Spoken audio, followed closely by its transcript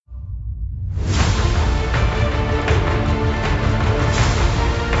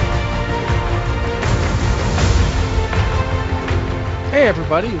Hey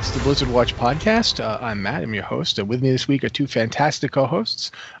everybody, it's the Blizzard Watch podcast. I'm Matt, I'm your host, and with me this week are two fantastic co-hosts.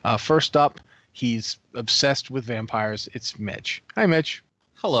 First up, he's obsessed with vampires. It's Mitch. Hi, Mitch.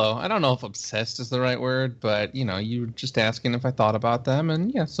 Hello. I don't know if obsessed is the right word, but, you were just asking if I thought about them,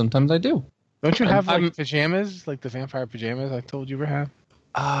 and yeah, sometimes I do. Don't you have pajamas, like the vampire pajamas I told you to have?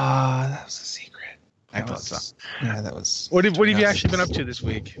 That was a secret. I thought so. Yeah, that was... What have you actually been up to this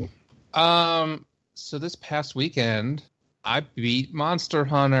week? So this past weekend, I beat Monster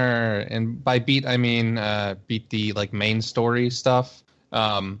Hunter, and by beat I mean beat the main story stuff,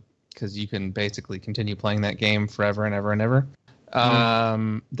 because you can basically continue playing that game forever and ever and ever.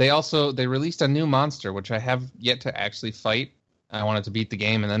 They released a new monster which I have yet to actually fight. I wanted to beat the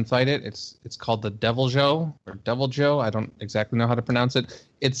game and then fight it. It's called the Deviljho or Deviljho. I don't exactly know how to pronounce it.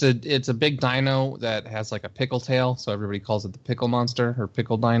 It's a big dino that has like a pickle tail, so everybody calls it the pickle monster or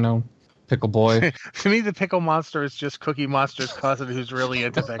pickle dino. Pickle boy. To me, the pickle monster is just Cookie Monster's cousin who's really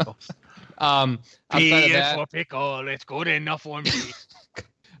into pickles. Outside of that, for pickle, it's good enough for me.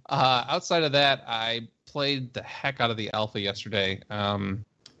 Outside of that, I played the heck out of the alpha yesterday, and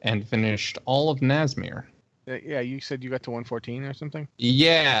finished all of Nazmir. Yeah, you said you got to 114 or something?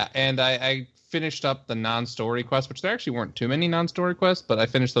 Yeah, and I finished up the non-story quests, which there actually weren't too many non-story quests, but I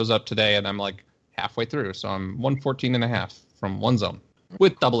finished those up today, and I'm like halfway through, so I'm 114 and a half from one zone.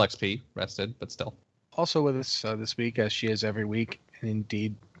 With double XP, rested, but still. Also with us this week, as she is every week, and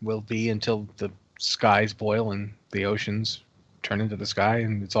indeed will be until the skies boil and the oceans turn into the sky,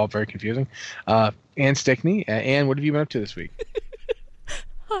 and it's all very confusing. Ann Stickney. Ann, what have you been up to this week?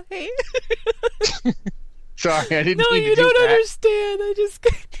 Hi. Sorry, I didn't No, mean to you do don't that. understand. I just...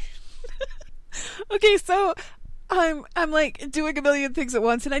 Okay, so... I'm like doing a million things at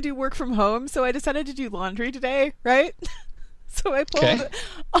once, and I do work from home, so I decided to do laundry today, right? So I pulled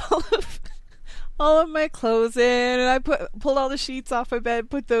all of my clothes in, and I pulled all the sheets off my bed,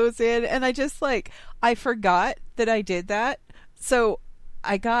 put those in, and I just I forgot that I did that. So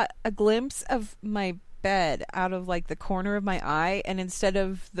I got a glimpse of my bed out of the corner of my eye, and instead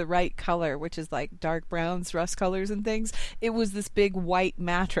of the right color, which is dark browns, rust colors and things, it was this big white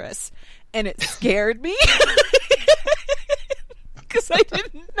mattress, and it scared me. Because I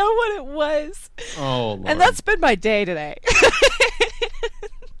didn't know what it was. Oh, Lord. And that's been my day today.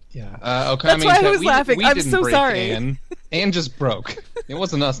 Yeah. Okay. That's why I was laughing. I'm so sorry. Ann just broke. It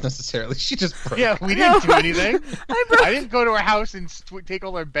wasn't us necessarily. She just broke. Yeah, we didn't do anything. I didn't go to her house and take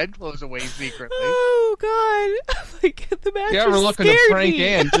all her bedclothes away secretly. Oh, God. The mattress Yeah, we're looking to prank me.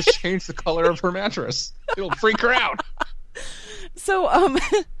 Ann. Just change the color of her mattress. It'll freak her out. So,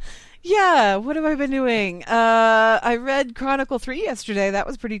 yeah, what have I been doing? I read Chronicle 3 yesterday. That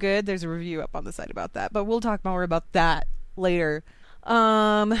was pretty good. There's a review up on the site about that, but we'll talk more about that later.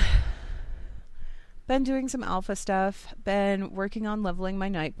 Been doing some alpha stuff. Been working on leveling my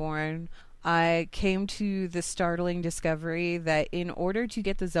Nightborn. I came to the startling discovery that in order to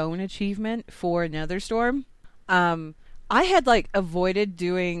get the zone achievement for Netherstorm, I had avoided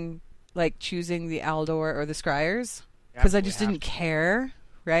doing choosing the Aldor or the Scryers because I just didn't care.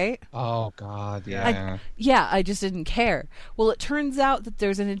 Right? Oh, God, yeah. I just didn't care. Well, it turns out that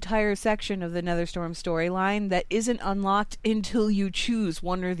there's an entire section of the Netherstorm storyline that isn't unlocked until you choose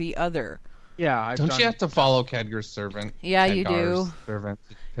one or the other. Yeah, Don't you have to follow Khadgar's servant? Yeah, you do. Servant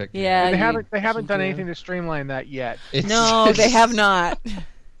to pick Yeah, they haven't done anything to streamline that yet. No, they have not.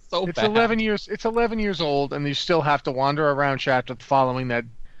 So it's bad. 11 years. It's 11 years old, and you still have to wander around chapter following that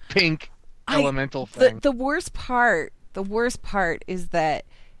pink elemental thing. The worst part is that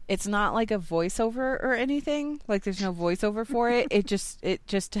it's not like a voiceover or anything. There's no voiceover for it. It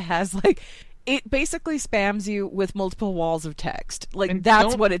just has it basically spams you with multiple walls of text.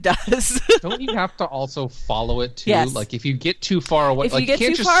 That's what it does. Don't you have to also follow it too? Yes. If you get too far away, if you get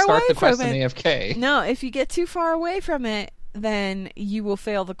can't too just far start away the quest from in it, AFK. No, if you get too far away from it, then you will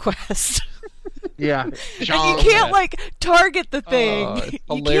fail the quest. Yeah. And you can't target the thing. It's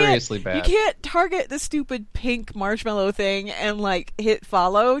hilariously bad. You can't target the stupid pink marshmallow thing and hit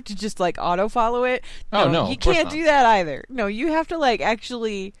follow to just auto follow it. Oh no, you can't do that either. No, you have to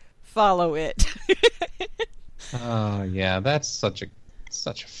actually follow it. Oh yeah, that's such a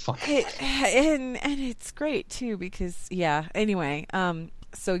fun. And it's great too because Anyway,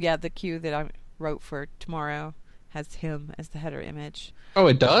 so the queue that I wrote for tomorrow has him as the header image. Oh,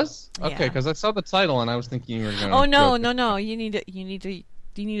 it does? Yeah. Okay, because I saw the title and I was thinking you were going to... Oh, no. You need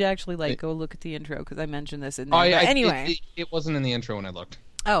to actually, go look at the intro, because I mentioned this in there. Oh, yeah. But anyway. It wasn't in the intro when I looked.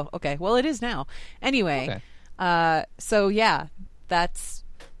 Oh, okay. Well, it is now. Anyway. Okay. So, that's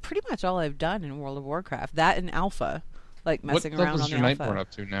pretty much all I've done in World of Warcraft. That and Alpha. Messing around on the Alpha. What is your Nightborn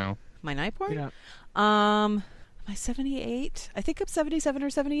up to now? My Nightborn? Yeah. Am I 78? I think I'm 77 or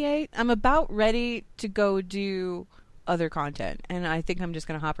 78. I'm about ready to go do other content, and I think I'm just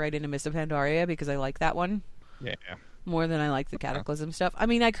going to hop right into Mists of Pandaria because I like that one Yeah. more than I like the Cataclysm stuff. I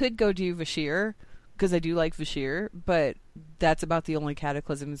mean, I could go do Vashir because I do like Vashir, but that's about the only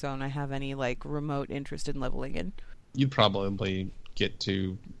Cataclysm zone I have any like remote interest in leveling in. You'd probably get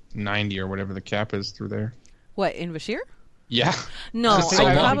to 90 or whatever the cap is through there. What, in Vashir? Yeah. No, It's so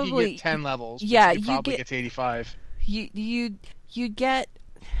I long. probably You get 10 levels. Yeah, you you probably get- get to 85. you get,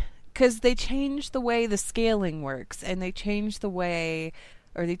 because they changed the way the scaling works, and they changed the way,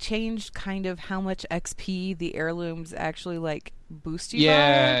 or they changed kind of how much XP the heirlooms actually like boost you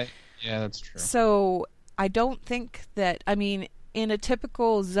by. Yeah, that's true. So I don't think that, I mean, in a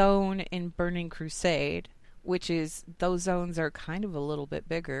typical zone in Burning Crusade, which is, those zones are kind of a little bit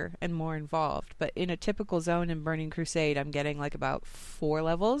bigger and more involved, but in a typical zone in Burning Crusade, I'm getting like about 4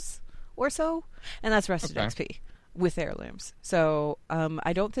 levels or so, and that's rested Okay. XP with heirlooms. So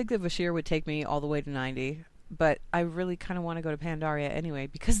I don't think that Vashir would take me all the way to 90, but I really kind of want to go to Pandaria anyway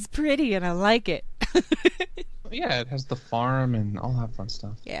because it's pretty and I like it. Yeah, it has the farm and all that fun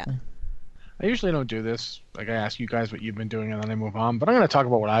stuff. Yeah. I usually don't do this. Like, I ask you guys what you've been doing and then I move on. But I'm going to talk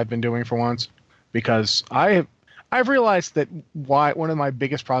about what I've been doing for once, because I've realized that one of my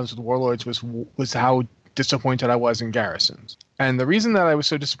biggest problems with Warlords was how disappointed I was in Garrisons. And the reason that I was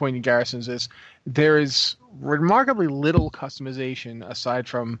so disappointed in Garrisons is there is remarkably little customization aside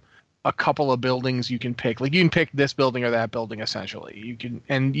from a couple of buildings you can pick. Like, you can pick this building or that building, essentially.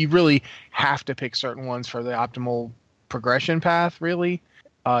 And you really have to pick certain ones for the optimal progression path, really.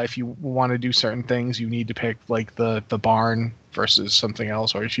 If you want to do certain things, you need to pick like the barn versus something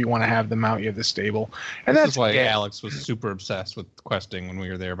else, or if you want to have the mount, you have the stable. And This that's is why it. Alex was super obsessed with questing when we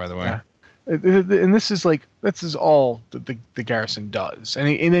were there, by the way. Yeah. And this is all the garrison does.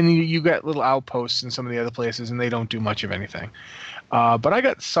 And then you get little outposts in some of the other places, and they don't do much of anything. But I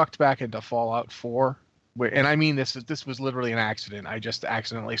got sucked back into Fallout 4. And I mean, this was literally an accident. I just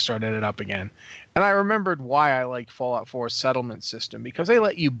accidentally started it up again. And I remembered why I like Fallout 4's settlement system, because they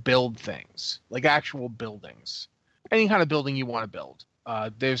let you build things, like actual buildings. Any kind of building you want to build.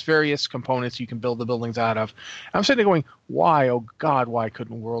 There's various components you can build the buildings out of. I'm sitting there going, why, oh God, why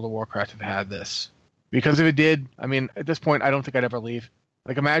couldn't World of Warcraft have had this? Because if it did, I mean, at this point, I don't think I'd ever leave.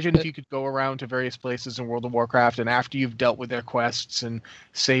 Like, imagine if you could go around to various places in World of Warcraft, and after you've dealt with their quests and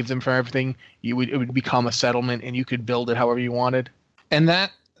saved them from everything, it would become a settlement, and you could build it however you wanted. And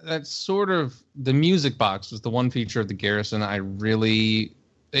that's sort of, the music box was the one feature of the Garrison I really,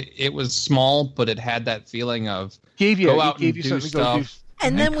 it was small, but it had that feeling of go out and do stuff.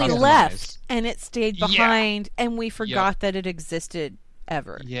 And then we customize. left, and it stayed Yeah. behind, and we forgot that it existed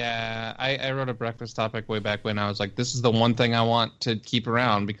ever. Yeah, I wrote a breakfast topic way back when I was like, this is the one thing I want to keep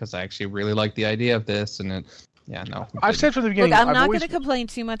around because I actually really like the idea of this. And I've said from the beginning, Look, I'm I've not always- going to complain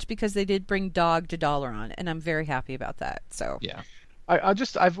too much because they did bring Dog to Dalaran, and I'm very happy about that. So yeah.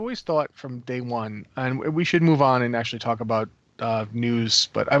 I've always thought from day one, and we should move on and actually talk about news,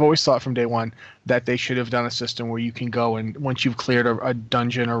 but I've always thought from day one that they should have done a system where you can go and once you've cleared a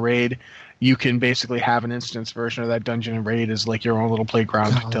dungeon or raid, you can basically have an instance version of that dungeon and raid as like your own little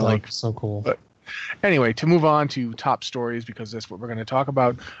playground Oh, to like. so cool. But anyway, to move on to top stories, because that's what we're going to talk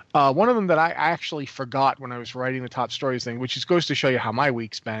about. One of them that I actually forgot when I was writing the top stories thing, which just goes to show you how my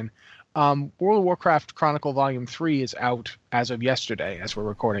week's been. World of Warcraft Chronicle Volume 3 is out as of yesterday, as we're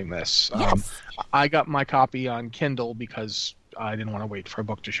recording this. Yes. I got my copy on Kindle because I didn't want to wait for a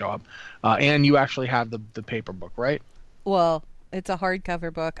book to show up. And you actually have the paper book, right? Well, it's a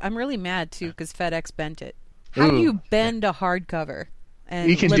hardcover book. I'm really mad too because FedEx bent it. How do you bend a hardcover? And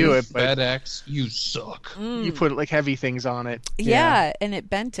You can do it, but FedEx, you suck. you put like heavy things on it. Yeah, and it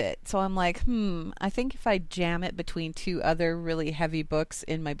bent it. So I'm like, I think if I jam it between two other really heavy books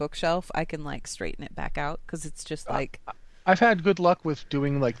in my bookshelf, I can like straighten it back out because it's just like. I've had good luck with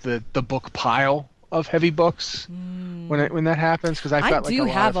doing like the book pile of heavy books when that happens, because I've I got like do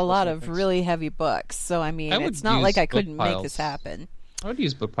have a lot personal of things. really heavy books, so I mean, I would it's not use like I book couldn't make piles. this happen. I would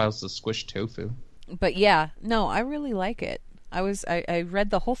use book piles to squish tofu. But yeah, no, I really like it. I read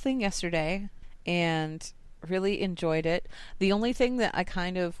the whole thing yesterday and really enjoyed it. The only thing that I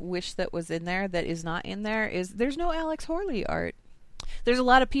kind of wish that was in there that is not in there is there's no Alex Horley art. There's a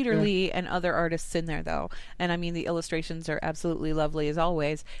lot of Peter Lee and other artists in there, though. And I mean, the illustrations are absolutely lovely as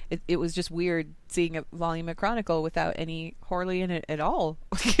always. It was just weird seeing a volume of Chronicle without any Horley in it at all.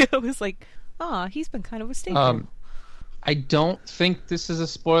 It was like, he's been kind of a staple. I don't think this is a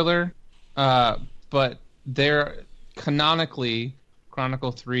spoiler, but there canonically,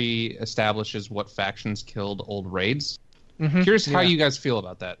 Chronicle 3 establishes what factions killed old raids. Curious how you guys feel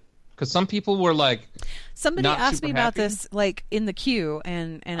about that. Because some people were like, Somebody not asked super me about happy. this like in the queue,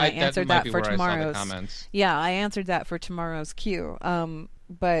 and I answered that for tomorrow's. Yeah, I answered that for tomorrow's queue.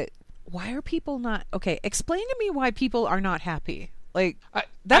 But why are people not okay? Explain to me why people are not happy. Like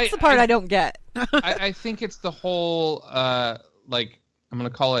that's the part I don't get. I think it's the whole like I'm gonna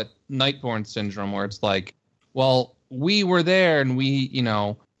call it Nightborn syndrome, where it's like, well, we were there and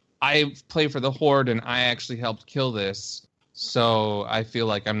I play for the Horde and I actually helped kill this. So I feel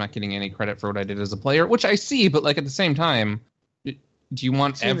like I'm not getting any credit for what I did as a player, which I see, but like at the same time, do you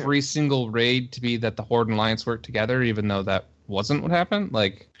want every single raid to be that the Horde and Alliance work together, even though that wasn't what happened?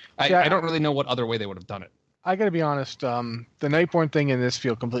 Like, I don't really know what other way they would have done it. I gotta be honest, the Nightborn thing and this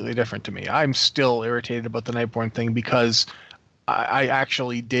feel completely different to me. I'm still irritated about the Nightborn thing because I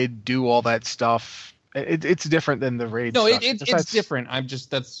actually did do all that stuff. It's different than the raid stuff. No, it's different.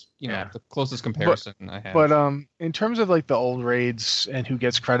 That's the closest comparison I have. But in terms of like the old raids and who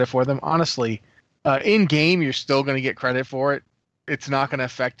gets credit for them, honestly, in game you're still going to get credit for it. It's not going to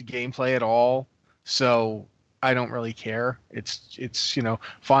affect gameplay at all. So I don't really care. It's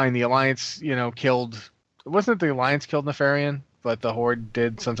fine. The Alliance killed. Wasn't it the Alliance killed Nefarian? But the Horde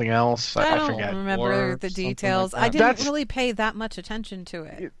did something else. I forget. don't remember the details. Like I didn't really pay that much attention to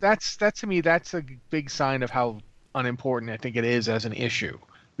it. That to me, that's a big sign of how unimportant I think it is as an issue.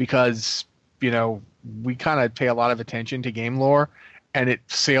 Because, we kind of pay a lot of attention to game lore, and it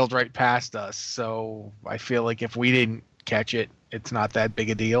sailed right past us. So I feel like if we didn't catch it, it's not that big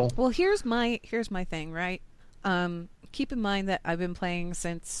a deal. Well, here's my thing, right? Keep in mind that I've been playing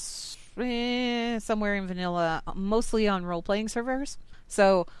since somewhere in vanilla, mostly on role-playing servers.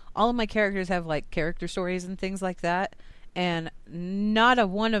 So all of my characters have like character stories and things like that, and not a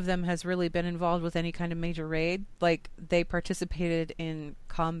one of them has really been involved with any kind of major raid. Like, they participated in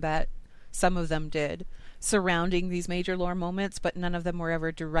combat, some of them did, surrounding these major lore moments, but none of them were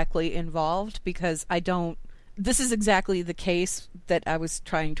ever directly involved because this is exactly the case that I was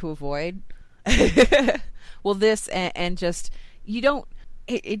trying to avoid. Well, this and just,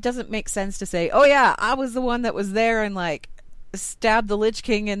 it doesn't make sense to say, oh yeah, I was the one that was there and like stabbed the Lich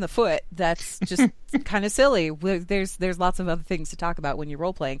King in the foot. That's just kind of silly. There's lots of other things to talk about when you're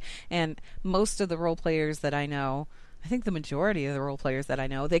role playing, and most of the role players that I know, I think the majority of the role players that I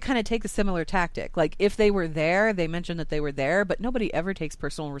know, they kind of take a similar tactic. Like, if they were there, they mention that they were there, but nobody ever takes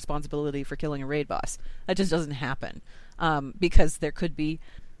personal responsibility for killing a raid boss. That just doesn't happen, because there could be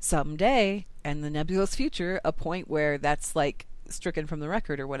someday in the nebulous future a point where that's like stricken from the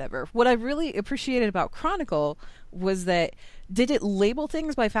record or whatever. What I really appreciated about Chronicle was that, did it label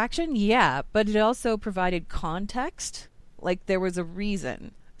things by faction? Yeah, but it also provided context. Like, there was a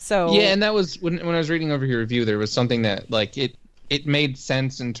reason. So yeah, and that was when I was reading over your review, there was something that like it made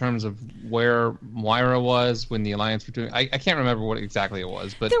sense in terms of where Moira was when the Alliance were doing. I can't remember what exactly it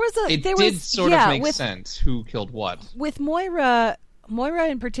was, but it did sort of make sense who killed what. With Moira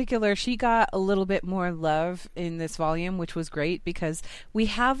in particular, she got a little bit more love in this volume, which was great because we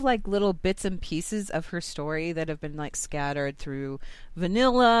have like little bits and pieces of her story that have been like scattered through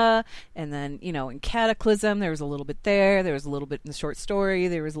vanilla, and then in Cataclysm there was a little bit there was a little bit in the short story,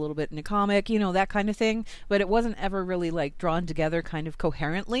 there was a little bit in the comic, that kind of thing, but it wasn't ever really like drawn together kind of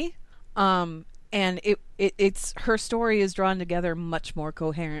coherently. And it's her story is drawn together much more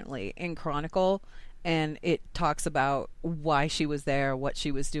coherently in Chronicle. And it talks about why she was there, what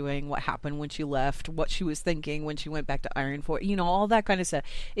she was doing, what happened when she left, what she was thinking when she went back to Ironforge, all that kind of stuff.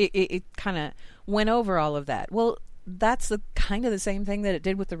 It kind of went over all of that. Well, that's kind of the same thing that it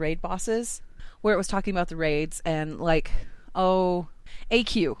did with the raid bosses, where it was talking about the raids and like,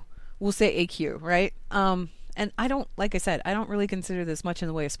 AQ. We'll say AQ, right? And like I said, I don't really consider this much in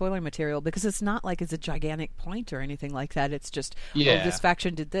the way of spoiler material because it's not like it's a gigantic point or anything like that. It's just, this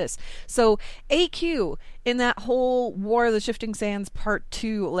faction did this. So AQ, in that whole War of the Shifting Sands Part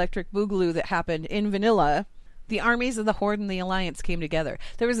 2 Electric Boogaloo that happened in vanilla, the armies of the Horde and the Alliance came together.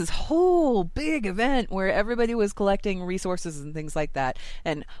 There was this whole big event where everybody was collecting resources and things like that.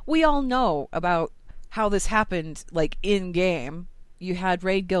 And we all know about how this happened, like, in-game. You had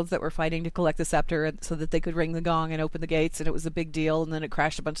raid guilds that were fighting to collect the scepter so that they could ring the gong and open the gates, and it was a big deal, and then it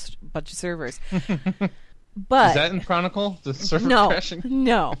crashed a bunch of servers. But is that in Chronicle? The server crashing?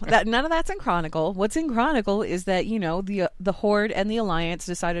 No, none of that's in Chronicle. What's in Chronicle is that, the Horde and the Alliance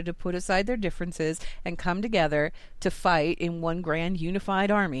decided to put aside their differences and come together to fight in one grand unified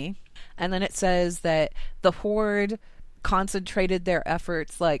army. And then it says that the Horde concentrated their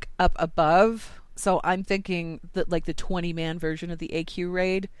efforts like up above. So I'm thinking that like the 20-man version of the AQ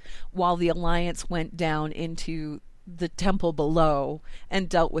raid, while the Alliance went down into the temple below and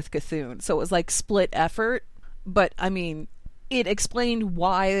dealt with Cthulhu. So it was like split effort. But I mean, it explained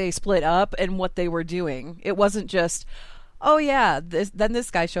why they split up and what they were doing. It wasn't just, oh yeah, then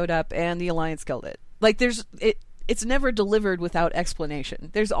this guy showed up and the Alliance killed it. Like it's never delivered without explanation.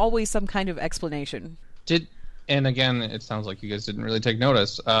 There's always some kind of explanation. And again, it sounds like you guys didn't really take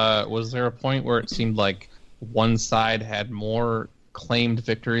notice. Was there a point where it seemed like one side had more claimed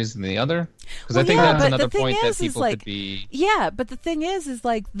victories than the other? Because I think that's another point that people could be... Yeah, but the thing is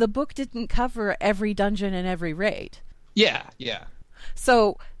like the book didn't cover every dungeon and every raid. Yeah.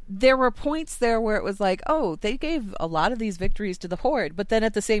 So there were points there where it was like, oh, they gave a lot of these victories to the Horde, but then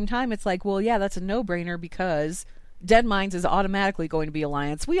at the same time it's like, well, yeah, that's a no-brainer because Dead Mines is automatically going to be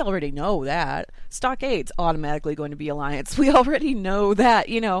Alliance. We already know that. Stockade's automatically going to be Alliance. We already know that.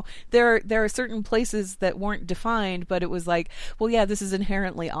 You know, there are certain places that weren't defined, but it was like, well, yeah, this is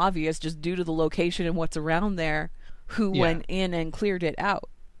inherently obvious just due to the location and what's around there, who went in and cleared it out.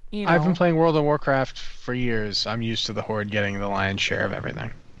 You know? I've been playing World of Warcraft for years. I'm used to the Horde getting the lion's share of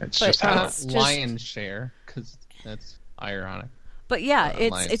everything. It's just how lion's share, because that's ironic. But yeah,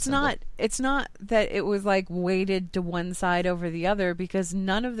 it's not that it was like weighted to one side over the other, because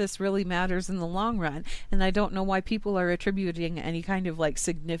none of this really matters in the long run, and I don't know why people are attributing any kind of like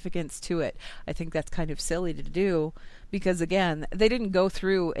significance to it. I think that's kind of silly to do, because again, they didn't go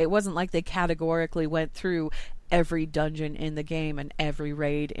through, it wasn't like they categorically went through every dungeon in the game and every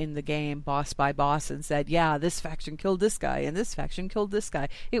raid in the game boss by boss and said, yeah, this faction killed this guy and this faction killed this guy.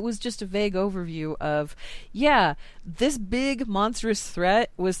 It was just a vague overview of, yeah, this big monstrous threat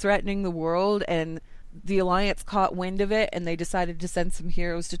was threatening the world, and the Alliance caught wind of it and they decided to send some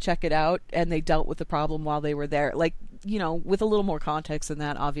heroes to check it out, and they dealt with the problem while they were there. Like, you know, with a little more context than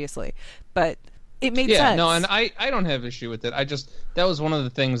that, obviously. But it made sense. Yeah, no, and I don't have issue with it. That was one of the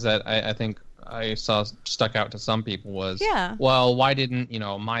things that I think I saw stuck out to some people was, well, why didn't, you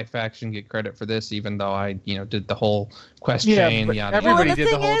know, my faction get credit for this, even though I, you know, did the whole quest chain? Everybody well, the did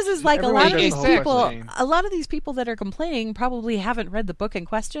thing the whole, is like a lot of these people that are complaining probably haven't read the book in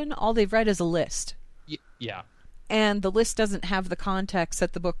question. All they've read is a list. Yeah. And the list doesn't have the context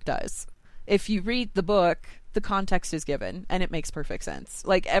that the book does. If you read the book, the context is given, and it makes perfect sense.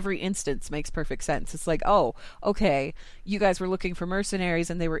 Like, every instance makes perfect sense. It's like, oh, okay, you guys were looking for mercenaries,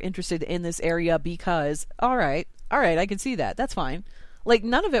 and they were interested in this area because, all right, I can see that. That's fine. Like,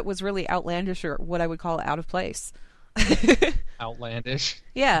 none of it was really outlandish or what I would call out of place. Outlandish?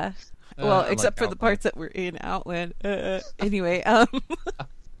 Yeah. Well, except for the parts that were in Outland. Anyway, it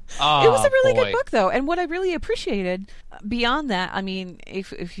was a really good book, though, and what I really appreciated beyond that, I mean,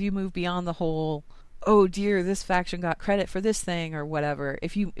 if you move beyond the whole, oh dear, this faction got credit for this thing or whatever,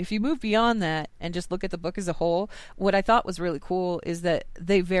 if you move beyond that and just look at the book as a whole, what I thought was really cool is that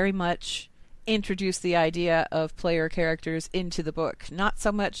they very much introduced the idea of player characters into the book. Not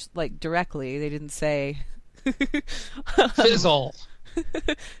so much like directly, they didn't say Fizzle.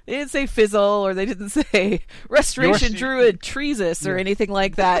 They didn't say Fizzle, or they didn't say Restoration Druid Treesus or anything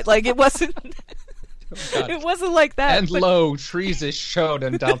like that. Like, it wasn't it wasn't like that. And lo, Treesus showed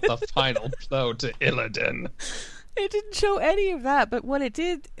and dealt the final blow to Illidan. It didn't show any of that, but what it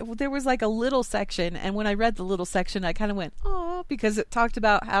did, there was like a little section, and when I read the little section, I kind of went, oh, because it talked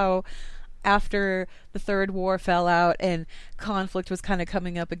about how after the Third War fell out and conflict was kind of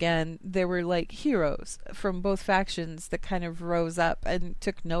coming up again, there were like heroes from both factions that kind of rose up and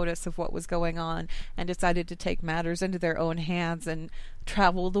took notice of what was going on and decided to take matters into their own hands and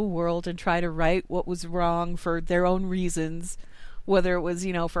travel the world and try to right what was wrong for their own reasons, whether it was,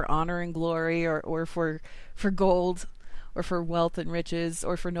 you know, for honor and glory or for gold or for wealth and riches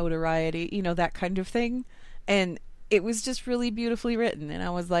or for notoriety, you know, that kind of thing. And it was just really beautifully written, and I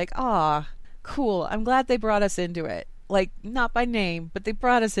was like, ah, cool. I'm glad they brought us into it. Like, not by name, but they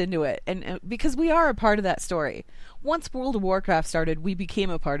brought us into it. And because we are a part of that story. Once World of Warcraft started, we became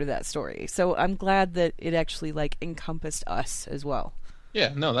a part of that story. So I'm glad that it actually, like, encompassed us as well.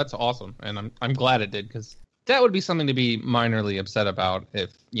 Yeah, no, that's awesome. And I'm glad it did, because that would be something to be minorly upset about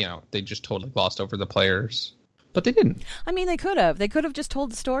if, you know, they just totally glossed over the players. But they didn't. I mean, they could have. They could have just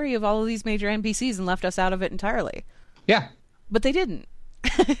told the story of all of these major NPCs and left us out of it entirely. Yeah. But they didn't.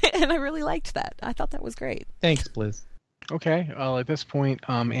 And I really liked that. I thought that was great. Thanks, Blizz. Okay. Well, at this point,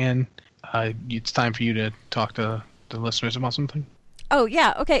 Anne, it's time for you to talk to the listeners about something. Oh,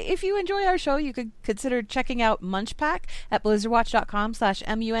 yeah. Okay. If you enjoy our show, you could consider checking out Munch Pack at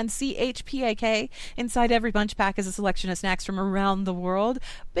blizzardwatch.com/MUNCHPAK. Inside every Munch Pack is a selection of snacks from around the world.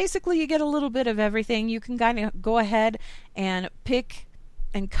 Basically, you get a little bit of everything. You can kind of go ahead and pick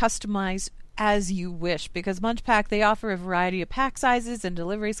and customize as you wish, because Munch Pack, they offer a variety of pack sizes and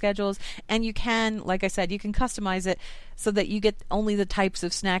delivery schedules, and you can, like I said, you can customize it so that you get only the types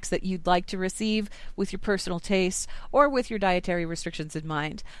of snacks that you'd like to receive with your personal taste or with your dietary restrictions in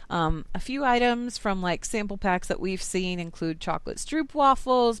mind. A few items from like sample packs that we've seen include chocolate stroop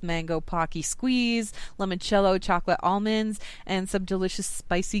waffles, mango pocky squeeze, limoncello chocolate almonds, and some delicious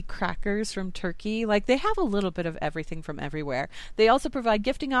spicy crackers from Turkey. Like, they have a little bit of everything from everywhere. They also provide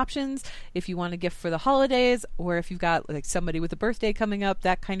gifting options if you want a gift for the holidays, or if you've got like somebody with a birthday coming up,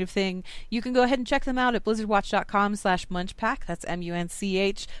 that kind of thing. You can go ahead and check them out at blizzardwatch.com/munchpack. That's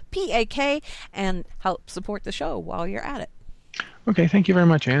MUNCHPAK, and help support the show while you're at it. Okay, thank you very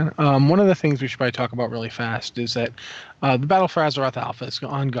much, Anne. One of the things we should probably talk about really fast is that the Battle for Azeroth Alpha is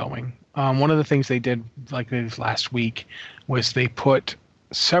ongoing. One of the things they did, like this last week, was they put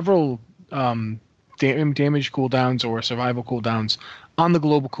several damage cooldowns or survival cooldowns on the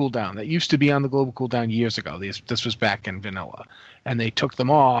global cooldown. That used to be on the global cooldown years ago. This was back in vanilla. And they took them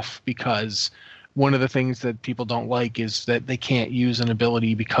off because one of the things that people don't like is that they can't use an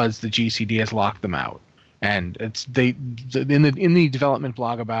ability because the GCD has locked them out. And in the development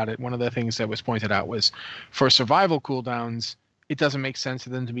blog about it, one of the things that was pointed out was for survival cooldowns, it doesn't make sense for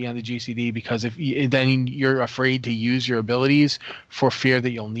them to be on the GCD because then you're afraid to use your abilities for fear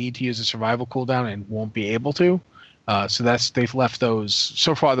that you'll need to use a survival cooldown and won't be able to. So they've left those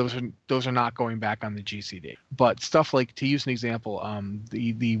so far. Those are not going back on the GCD. But stuff like, to use an example,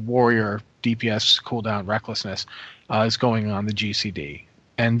 the warrior DPS cooldown recklessness is going on the GCD,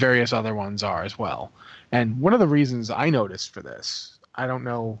 and various other ones are as well. And one of the reasons I noticed for this, I don't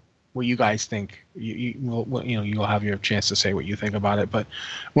know what you guys think. You'll have your chance to say what you think about it. But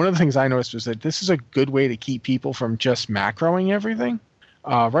one of the things I noticed was that this is a good way to keep people from just macroing everything.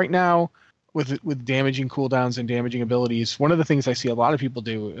 Right now, with damaging cooldowns and damaging abilities, one of the things I see a lot of people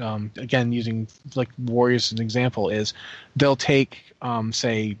do, again using like warriors as an example, is they'll take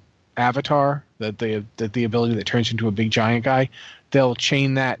say Avatar, the ability that turns into a big giant guy. They'll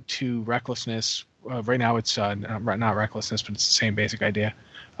chain that to recklessness. Right now it's not recklessness, but it's the same basic idea.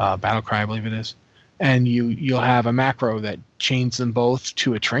 Battlecry, I believe it is. And you'll have a macro that chains them both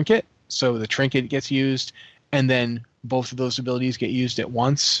to a trinket. So the trinket gets used, and then both of those abilities get used at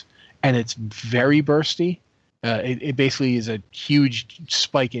once. And it's very bursty. It basically is a huge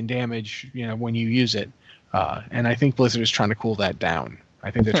spike in damage, when you use it. And I think Blizzard is trying to cool that down. I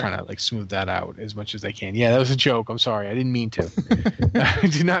think they're trying to like smooth that out as much as they can. Yeah, that was a joke. I'm sorry. I didn't mean to. I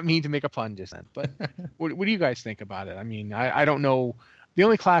did not mean to make a pun just then. But what do you guys think about it? I mean, I don't know. The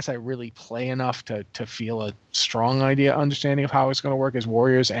only class I really play enough to feel a strong understanding of how it's going to work is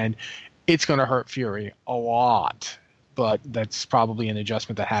Warriors, and it's going to hurt Fury a lot. But that's probably an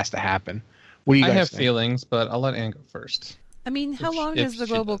adjustment that has to happen. What do you guys think? I have feelings, but I'll let Anne go first. I mean, how long is the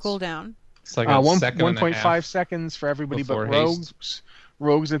global cooldown? It's like 1.5 seconds for everybody but rogues. Haste.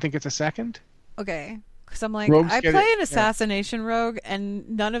 Rogues, I think it's a second. Okay, because I'm like, Rogues I play an assassination rogue, and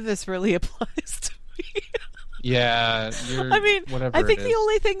none of this really applies to me. Yeah, I mean, I think the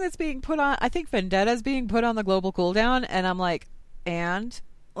only only thing that's being put on, I think Vendetta's being put on the global cooldown, and I'm like, I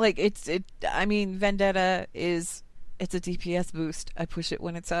mean, Vendetta it's a DPS boost. I push it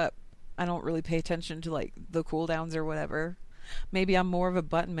when it's up. I don't really pay attention to like the cooldowns or whatever. Maybe I'm more of a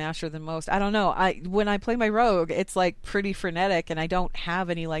button masher than most. I don't know. When I play my rogue, it's like pretty frenetic, and I don't have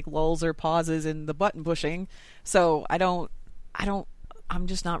any like lulls or pauses in the button pushing. So I'm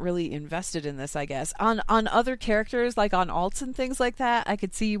just not really invested in this, I guess. On other characters, like on alts and things like that, I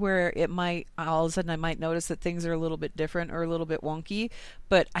could see where it might, all of a sudden I might notice that things are a little bit different or a little bit wonky,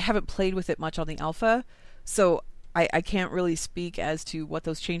 but I haven't played with it much on the alpha, so I can't really speak as to what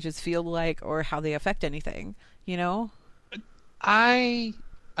those changes feel like or how they affect anything, I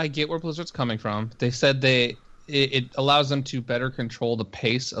get where Blizzard's coming from. They said it allows them to better control the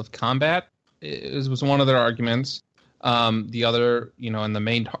pace of combat. It was one of their arguments. The other, and the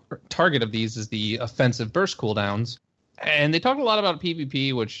main target of these is the offensive burst cooldowns. And they talked a lot about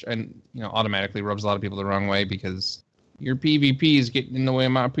PvP, which automatically rubs a lot of people the wrong way because your PvP is getting in the way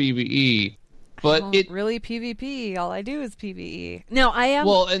of my PvE. But it really PvP. All I do is PvE. No, I am.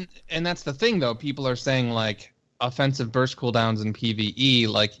 Well, and that's the thing though. People are saying like offensive burst cooldowns in PvE.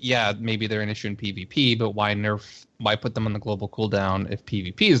 Like, yeah, maybe they're an issue in PvP, but why put them on the global cooldown if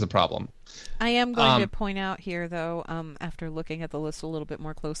PvP is the problem? I am going to point out here, though, after looking at the list a little bit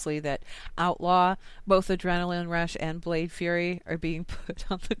more closely, that Outlaw, both Adrenaline Rush and Blade Fury are being put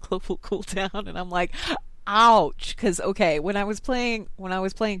on the global cooldown, and I'm like, ouch! Because when I was playing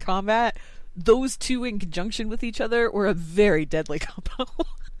combat, those two in conjunction with each other were a very deadly combo.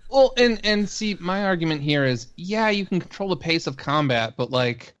 Well, and see, my argument here is, yeah, you can control the pace of combat, but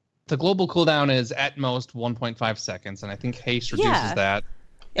like the global cooldown is at most 1.5 seconds, and I think haste reduces that.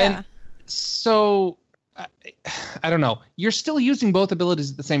 Yeah. And so I don't know. You're still using both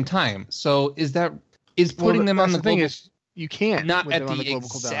abilities at the same time. So is putting them on the thing global, is you can't not at the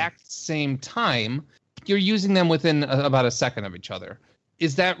exact same time. You're using them within about a second of each other.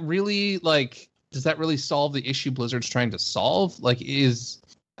 Is that really does that really solve the issue Blizzard's trying to solve?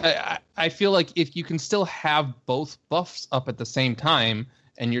 I feel like if you can still have both buffs up at the same time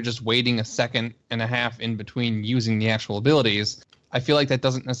and you're just waiting a second and a half in between using the actual abilities, I feel like that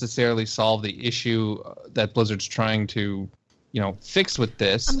doesn't necessarily solve the issue that Blizzard's trying to, fix with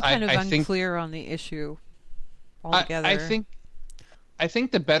this. I'm kind of unclear on the issue altogether. I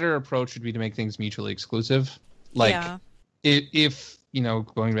think the better approach would be to make things mutually exclusive. If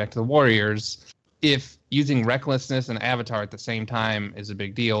going back to the Warriors, if using Recklessness and Avatar at the same time is a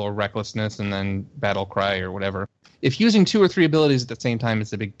big deal, or Recklessness and then Battle Cry or whatever, if using 2 or 3 abilities at the same time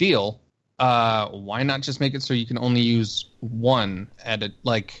is a big deal, why not just make it so you can only use one at a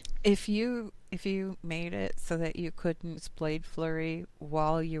If you made it so that you couldn't use Blade Flurry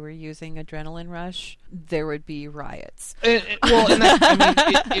while you were using Adrenaline Rush, there would be riots.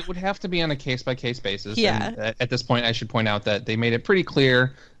 It would have to be on a case-by-case basis. Yeah. And at this point, I should point out that they made it pretty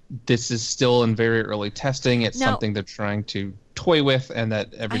clear this is still in very early testing. It's something they're trying to toy with, and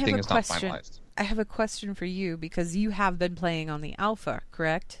that everything is not finalized. I have a question for you, because you have been playing on the alpha,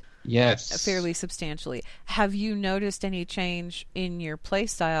 correct? Yes. Fairly substantially. Have you noticed any change in your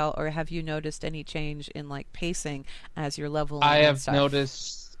playstyle, or have you noticed any change in pacing as you're leveling? I have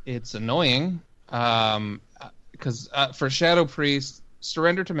noticed it's annoying because for Shadow Priest,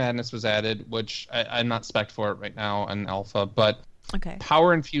 Surrender to Madness was added, which I'm not spec'd for it right now in alpha, but okay.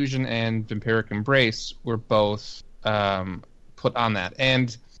 Power Infusion and Vampiric Embrace were both put on that,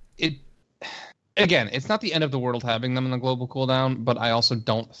 and it. Again, it's not the end of the world having them in the global cooldown, but I also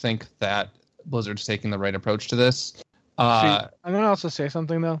don't think that Blizzard's taking the right approach to this. I'm going to also say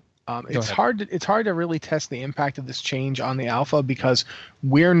something, though. It's hard to really test the impact of this change on the alpha, because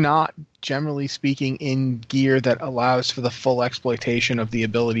we're not, generally speaking, in gear that allows for the full exploitation of the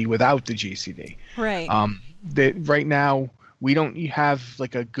ability without the GCD. Right. Right now, we don't have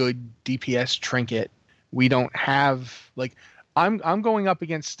a good DPS trinket. We don't have I'm going up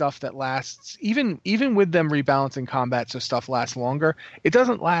against stuff that lasts, even with them rebalancing combat so stuff lasts longer. It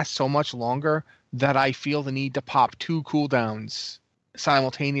doesn't last so much longer that I feel the need to pop 2 cooldowns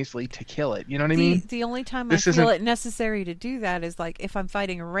simultaneously to kill it. You know what I mean? The only time I feel it necessary to do that is if I'm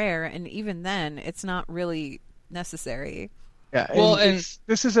fighting a rare, and even then, it's not really necessary. Yeah. Well, and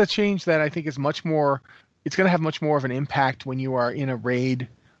this is a change that I think is much more. It's going to have much more of an impact when you are in a raid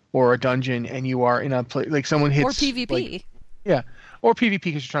or a dungeon and you are in a place someone hits or PvP. Yeah, or PvP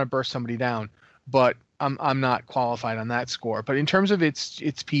because you're trying to burst somebody down. But I'm not qualified on that score. But in terms of its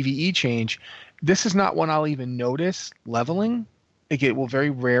PvE change, this is not one I'll even notice leveling. It will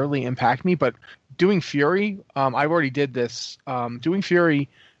very rarely impact me. But doing Fury, I already did this. Doing Fury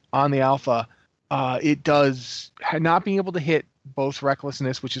on the alpha, it does not being able to hit both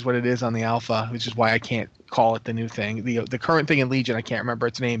Recklessness, which is what it is on the alpha, which is why I can't call it the new thing. The current thing in Legion, I can't remember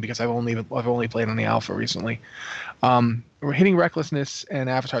its name because I've only played on the alpha recently. We're hitting Recklessness and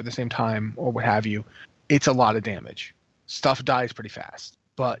Avatar at the same time, or what have you. It's a lot of damage. Stuff dies pretty fast,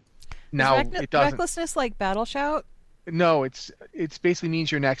 but now it doesn't. Recklessness like Battle Shout? No, it's basically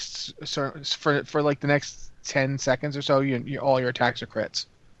means your next for the next 10 seconds or so, all your attacks are crits.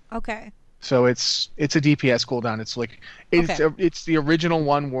 Okay. So it's a DPS cooldown. It's the original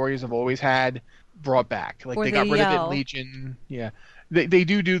one Warriors have always had brought back. They got rid of it in Legion. Yeah, they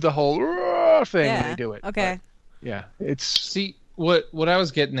do the whole thing when they do it. Okay. But, yeah, what I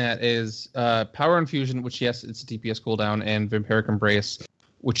was getting at is Power Infusion, which yes, it's a DPS cooldown, and Vampiric Embrace,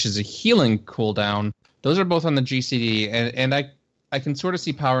 which is a healing cooldown. Those are both on the GCD, and I can sort of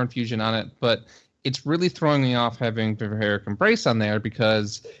see Power Infusion on it, but it's really throwing me off having Vampiric Embrace on there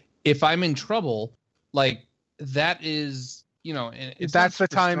because if I'm in trouble, that is, that's the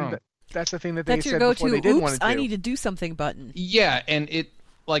time. That's the thing that they said before they didn't want to do. I need to do something button. Yeah, and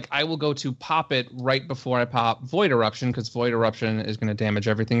I will go to pop it right before I pop Void Eruption, because Void Eruption is going to damage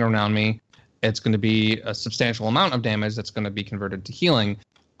everything around me. It's going to be a substantial amount of damage that's going to be converted to healing.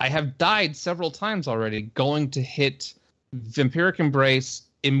 I have died several times already going to hit Vampiric Embrace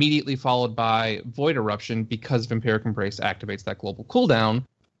immediately followed by Void Eruption because Vampiric Embrace activates that global cooldown.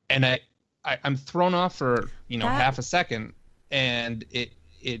 And I'm thrown off for half a second, and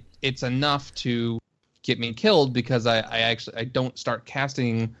it's enough to get me killed because I don't start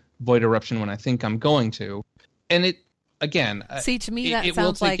casting Void Eruption when I think I'm going to, and it again. See, to me that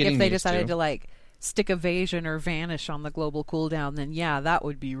sounds like if they decided to stick Evasion or Vanish on the global cooldown, then yeah, that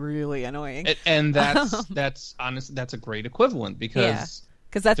would be really annoying. And that's honestly that's a great equivalent because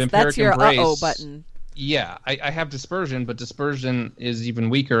that's your Embrace, button. Yeah, I have dispersion, but dispersion is even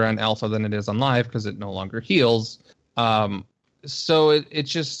weaker on alpha than it is on live because it no longer heals. So it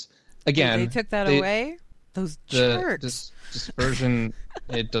just again They took that away. Those jerks. Dispersion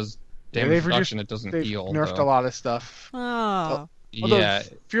it does damage reduction. It doesn't heal. Nerfed though. a lot of stuff. Oh. Although Yeah,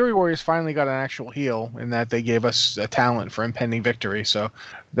 Fury Warriors finally got an actual heal in that they gave us a talent for impending victory, so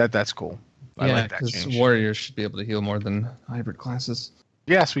that's cool. I yeah, like that because change. warriors should be able to heal more than hybrid classes.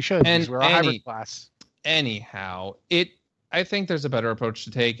 Yes, we should. And Because we're a hybrid class. Anyhow, I think there's a better approach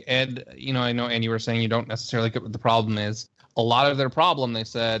to take. And I know Andy, you were saying you don't necessarily get what the problem is. A lot of their problem, they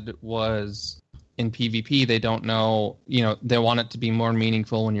said, was in PvP. They don't know. They want it to be more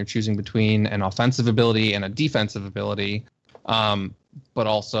meaningful when you're choosing between an offensive ability and a defensive ability. But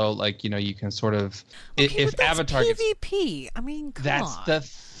also, you can sort of if that's Avatar PvP. I mean, come that's on. the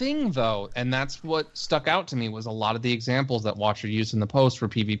thing, though, and that's what stuck out to me was a lot of the examples that Watcher used in the post were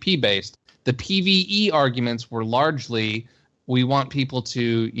PvP based. The PvE arguments were largely, we want people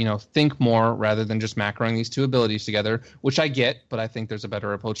to, think more rather than just macroing these two abilities together, which I get, but I think there's a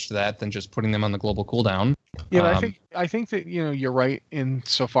better approach to that than just putting them on the global cooldown. Yeah, but I think that you're right in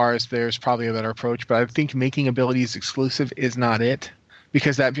so far as there's probably a better approach, but I think making abilities exclusive is not it,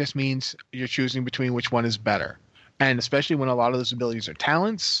 because that just means you're choosing between which one is better, and especially when a lot of those abilities are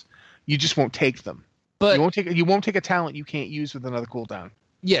talents, you just won't take them. But you won't take a talent you can't use with another cooldown.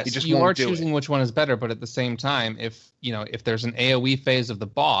 Yes, you are choosing which one is better, but at the same time, if there's an AoE phase of the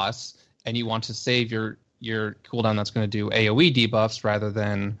boss and you want to save your cooldown that's going to do AoE debuffs rather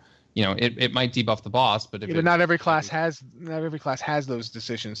than, it might debuff the boss, but but not every class has those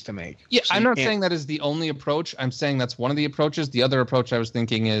decisions to make. Yeah, so I'm not saying that is the only approach. I'm saying that's one of the approaches. The other approach I was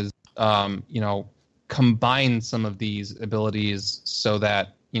thinking is, combine some of these abilities so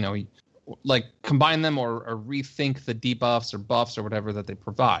that, combine them or rethink the debuffs or buffs or whatever that they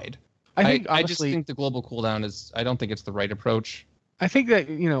provide. I just think the global cooldown I don't think it's the right approach. I think that,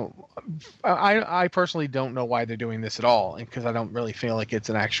 I personally don't know why they're doing this at all, because I don't really feel like it's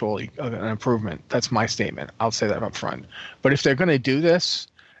an improvement. That's my statement. I'll say that up front. But if they're going to do this,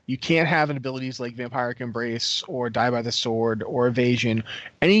 you can't have abilities like Vampiric Embrace or Die by the Sword or Evasion.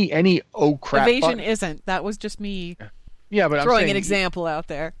 Any crap. Evasion button. isn't. That was just me. Yeah, but throwing I'm saying, an example out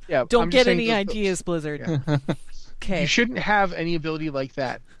there. Yeah, don't get any ideas, Blizzard. Yeah. Okay. You shouldn't have any ability like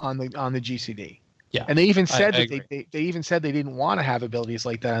that on the GCD. Yeah, and they even said I that they even said they didn't want to have abilities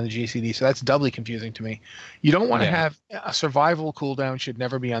like that on the GCD. So that's doubly confusing to me. You don't want to have a survival cooldown should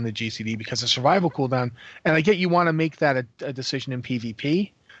never be on the GCD, because a survival cooldown, and I get you want to make that a decision in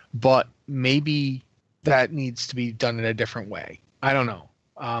PvP, but maybe that needs to be done in a different way. I don't know.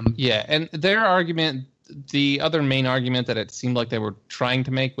 Yeah, and their argument, the other main argument that it seemed like they were trying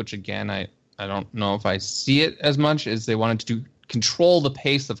to make, which again, I don't know if I see it as much, is they wanted to control the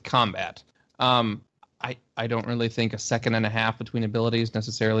pace of combat. I don't really think a second and a half between abilities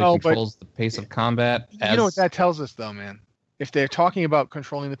necessarily controls the pace of combat. You know what that tells us, though, man? If they're talking about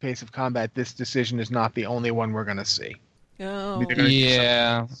controlling the pace of combat, this decision is not the only one we're going to see. Oh.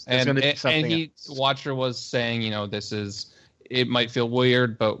 Yeah, and Watcher was saying, it might feel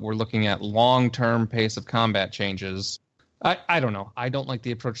weird, but we're looking at long-term pace of combat changes. I don't know. I don't like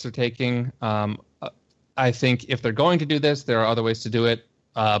the approach they're taking. I think if they're going to do this, there are other ways to do it.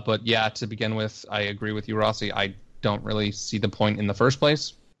 But yeah, to begin with, I agree with you, Rossi. I don't really see the point in the first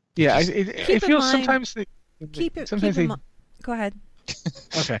place. Yeah, it feels sometimes. Go ahead.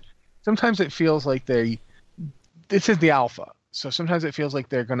 Okay. Sometimes it feels like this is the alpha. So sometimes it feels like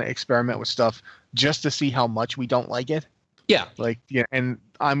they're going to experiment with stuff just to see how much we don't like it. Yeah. And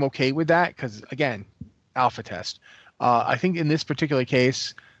I'm okay with that because, again, alpha test. I think in this particular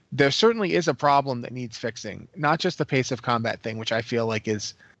case, there certainly is a problem that needs fixing. Not just the pace of combat thing, which I feel like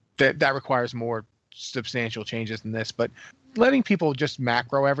that requires more substantial changes than this, but letting people just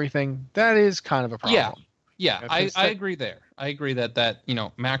macro everything, that is kind of a problem. Yeah, I agree there. I agree that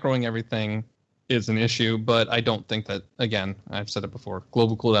macroing everything is an issue, but I don't think that, again, I've said it before,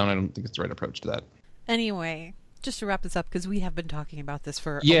 global cooldown, I don't think it's the right approach to that. Anyway, just to wrap this up, because we have been talking about this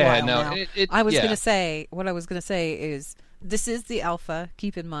for a while now. What I was going to say is, this is the alpha,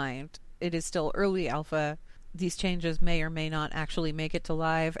 keep in mind. It is still early alpha. These changes may or may not actually make it to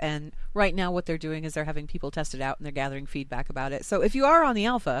live, and right now what they're doing is they're having people test it out and they're gathering feedback about it. So if you are on the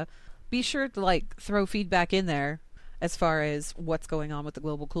alpha, be sure to throw feedback in there as far as what's going on with the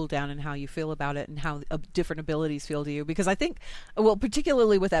global cooldown and how you feel about it and how different abilities feel to you. Because I think,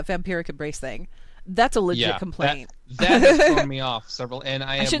 particularly with that Vampiric Embrace thing, That's a legit complaint. That has thrown me off several, and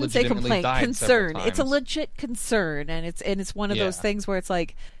I shouldn't say complaint, concern. It's a legit concern, and it's one of those things where it's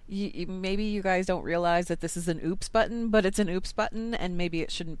like maybe you guys don't realize that this is an oops button, but it's an oops button, and maybe it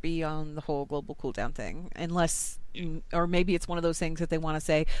shouldn't be on the whole global cooldown thing, unless, or maybe it's one of those things that they want to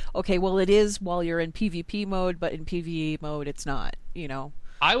say, okay, well, it is while you're in PvP mode, but in PvE mode, it's not.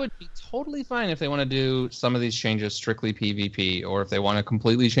 I would be totally fine if they want to do some of these changes strictly PvP, or if they want to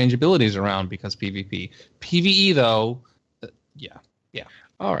completely change abilities around because PvP. PvE, though, yeah.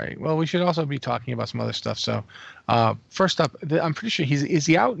 All right. Well, we should also be talking about some other stuff. So, first up, I'm pretty sure is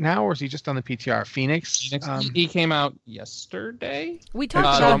he out now, or is he just on the PTR? Phoenix. He came out yesterday. We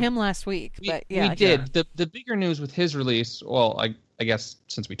talked about him last week, but yeah, we did. The bigger news with his release, well, I guess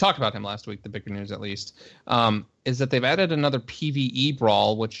since we talked about him last week, the bigger news at least, is that they've added another PvE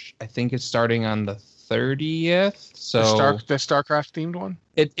brawl, which I think is starting on the 30th. So the StarCraft themed one.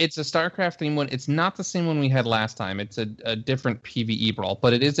 It's a StarCraft themed one. It's not the same one we had last time. It's a different PvE brawl,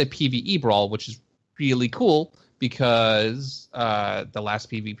 but it is a PvE brawl, which is really cool because the last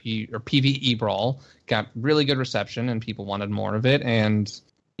PvP or PvE brawl got really good reception and people wanted more of it. And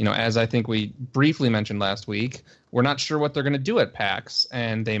as I think we briefly mentioned last week, we're not sure what they're going to do at PAX,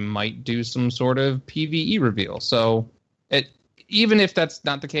 and they might do some sort of PvE reveal. So even if that's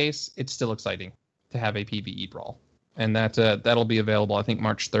not the case, it's still exciting to have a PvE brawl. And that'll be available, I think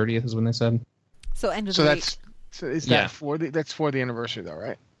March 30th is when they said. So end of the week. That's for the anniversary though,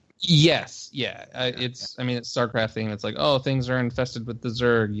 right? Yes, yeah. It's StarCraft theme. It's like, oh, things are infested with the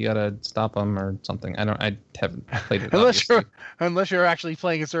Zerg. You gotta stop them or something. I haven't played it unless you're actually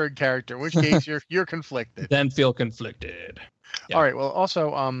playing a Zerg character, in which case you're conflicted. Then feel conflicted. Yeah. All right. Well,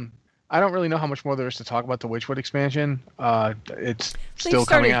 also, I don't really know how much more there is to talk about the Witchwood expansion. It's still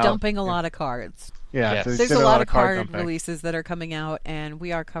coming out. They started dumping a lot of cards. Yeah, yes. There's a lot of card releases that are coming out, and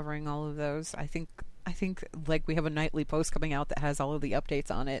we are covering all of those. I think like we have a nightly post coming out that has all of the updates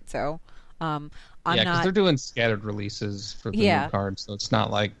on it. So, because they're doing scattered releases for the new cards, so it's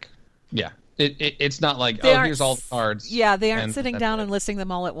not like, it's not like here's all the cards. Yeah, they aren't sitting down and listing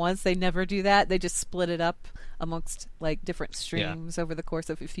them all at once. They never do that. They just split it up amongst like different streams over the course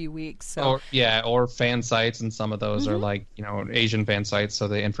of a few weeks. So. Or fan sites, and some of those are like Asian fan sites, so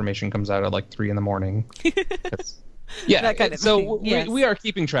the information comes out at like 3 a.m. Yeah, that kind of so thing. we are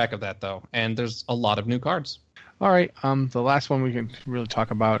keeping track of that though, and there's a lot of new cards. All right, the last one we can really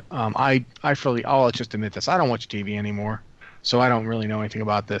talk about. I'll just admit this. I don't watch TV anymore, so I don't really know anything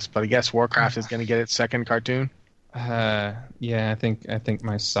about this. But I guess Warcraft is going to get its second cartoon. I think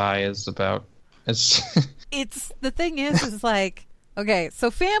my sigh is about as. It's the thing is like, okay, so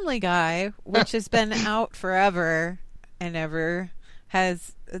Family Guy, which has been out forever and ever,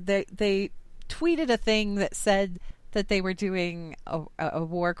 they tweeted a thing that said that they were doing a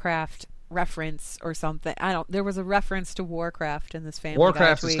Warcraft reference or something. There was a reference to Warcraft in this Family Guy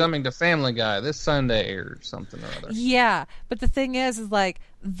Warcraft tweet. is coming to Family Guy this Sunday or something or other. Yeah, but the thing is like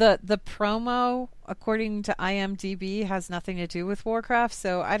the promo, according to IMDb, has nothing to do with Warcraft,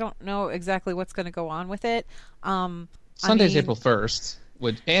 so I don't know exactly what's going to go on with it. Sunday's April 1st,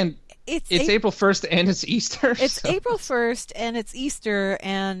 and it's April 1st and it's Easter. It's April 1st and it's Easter,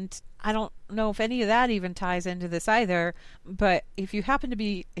 and I don't know if any of that even ties into this either. But if you happen to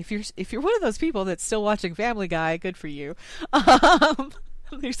be, if you're one of those people that's still watching Family Guy, good for you.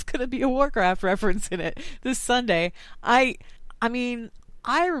 There's going to be a Warcraft reference in it this Sunday. I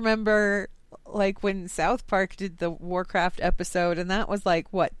remember like when South Park did the Warcraft episode, and that was like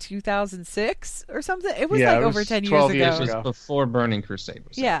what, 2006 or something. It was over 10 years ago. It was before Burning Crusade.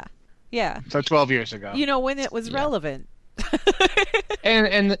 Yeah. So 12 years ago. When it was relevant.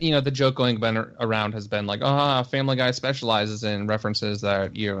 and the joke going around has been like, Family Guy specializes in references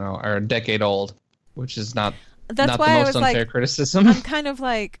that are a decade old, which is not the most unfair criticism. I'm kind of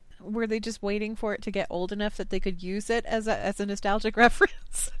like, were they just waiting for it to get old enough that they could use it as a nostalgic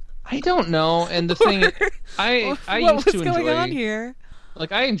reference? I don't know. And the thing, I used to enjoy. What's going on here?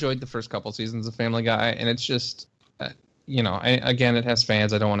 Like, I enjoyed the first couple seasons of Family Guy, and it's just, again, it has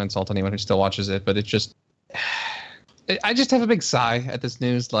fans. I don't want to insult anyone who still watches it, but it's just. I just have a big sigh at this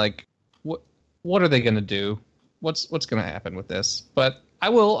news. Like, what are they going to do? What's going to happen with this? But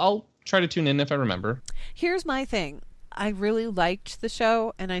I'll try to tune in if I remember. Here's my thing. I really liked the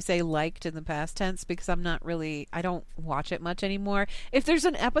show, and I say liked in the past tense because I don't watch it much anymore. If there's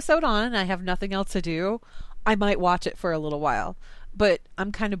an episode on and I have nothing else to do, I might watch it for a little while. But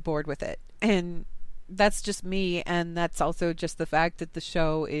I'm kind of bored with it. And that's just me, and that's also just the fact that the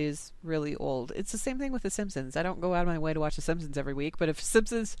show is really old. It's the same thing with The Simpsons. I don't go out of my way to watch The Simpsons every week, but if a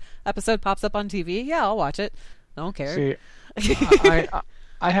Simpsons episode pops up on TV, I'll watch it. I don't care. See,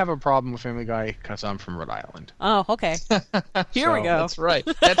 I have a problem with Family Guy because I'm from Rhode Island. Oh, okay. Here we go. That's right.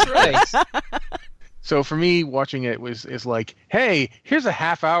 That's right. So for me, watching it is like, hey, here's a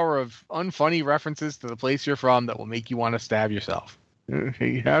half hour of unfunny references to the place you're from that will make you want to stab yourself.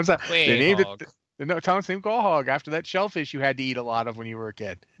 How's that? They named it. No, Thomas named Quahog after that shellfish you had to eat a lot of when you were a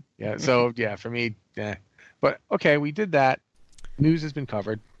kid. Yeah. So yeah, for me, yeah. But okay, we did that. News has been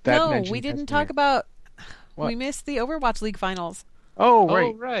covered. No, we didn't talk about. What? We missed the Overwatch League finals. Oh, right.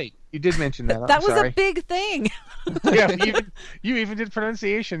 Oh, right. You did mention that. That was sorry. a big thing. Yeah, you even did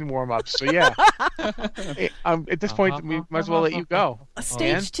pronunciation warm-ups. So yeah. At this point, we might as well let you go.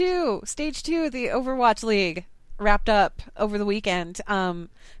 Stage two, the Overwatch League wrapped up over the weekend.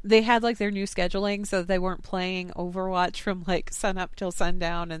 They had like their new scheduling, so they weren't playing Overwatch from like sun up till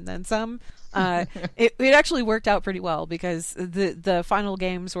sundown and then some. It actually worked out pretty well because the final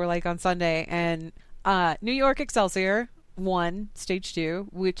games were like on Sunday, and New York Excelsior won stage 2,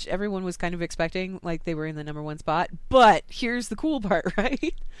 which everyone was kind of expecting, like they were in the number 1 spot. But here's the cool part,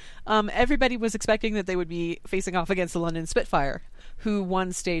 right? Everybody was expecting that they would be facing off against the London Spitfire, who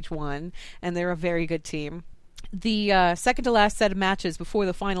won stage 1, and they're a very good team. The second to last set of matches before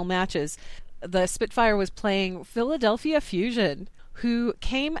the final matches, the Spitfire was playing Philadelphia Fusion, who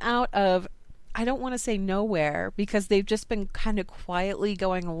came out of, I don't want to say nowhere, because they've just been kind of quietly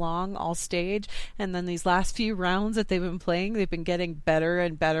going along all stage, and then these last few rounds that they've been playing, they've been getting better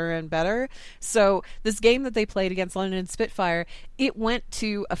and better and better. So this game that they played against London Spitfire, it went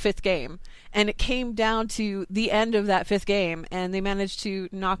to a 5th game, and it came down to the end of that 5th game, and they managed to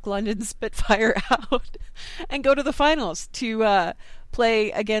knock London Spitfire out and go to the finals to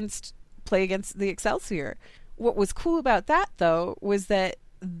play against the Excelsior. What was cool about that, though, was that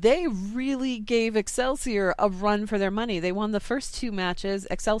they really gave Excelsior a run for their money. They won the first 2 matches.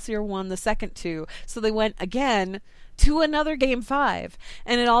 Excelsior won the second 2. So they went again to another game 5.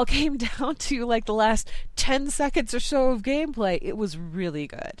 And it all came down to like the last 10 seconds or so of gameplay. It was really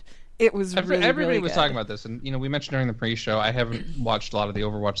good. It was really, everybody really was good. talking about this. And, we mentioned during the pre-show, I haven't watched a lot of the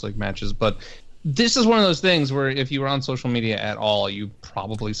Overwatch League matches, but this is one of those things where if you were on social media at all, you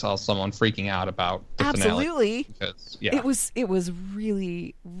probably saw someone freaking out about the Absolutely. finale. Because, yeah. It was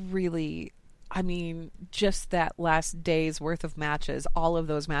really, really, I mean, just that last day's worth of matches, all of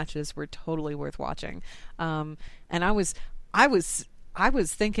those matches were totally worth watching. And I was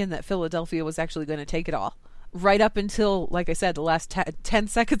thinking that Philadelphia was actually going to take it all. Right up until, like I said, the last 10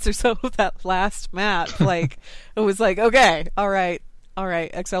 seconds or so of that last match. Like, it was like, okay, all right,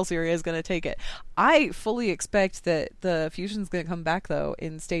 Excelsior is going to take it. I fully expect that the Fusion's going to come back, though,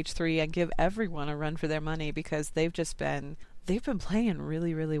 in stage 3 and give everyone a run for their money, because they've been playing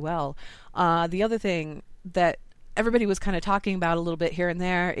really, really well. The other thing that everybody was kind of talking about a little bit here and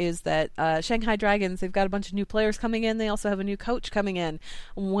there is that Shanghai Dragons, they've got a bunch of new players coming in. They also have a new coach coming in.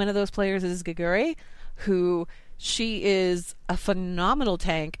 One of those players is Gaguri, who... she is a phenomenal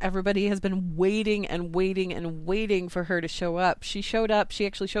tank. Everybody has been waiting and waiting and waiting for her to show up. She showed up. She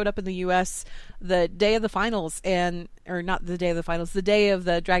actually showed up in the U.S. the day of the finals, or not the day of the finals, the day of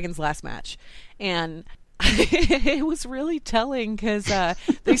the Dragons' last match. And it was really telling because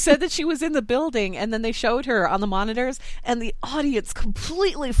they said that she was in the building, and then they showed her on the monitors, and the audience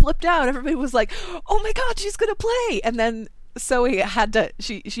completely flipped out. Everybody was like, oh my God, she's going to play. And then Zoe had to,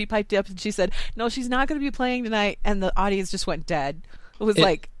 she piped up and she said, no, she's not going to be playing tonight. And the audience just went dead. It was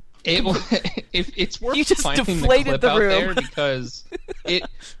like, it's worth you just finding deflated the clip the room. out there because it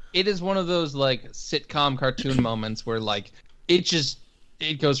is one of those like sitcom cartoon moments where like it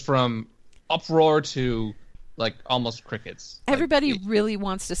goes from uproar to like almost crickets. Everybody really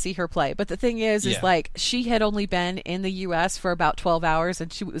wants to see her play, but the thing is like she had only been in the US for about 12 hours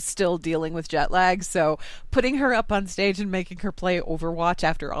and she was still dealing with jet lag, so putting her up on stage and making her play Overwatch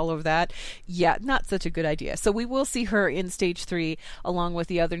after all of that, not such a good idea. So we will see her in stage 3 along with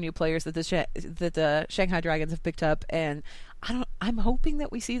the other new players that the Shanghai Dragons have picked up, and I'm hoping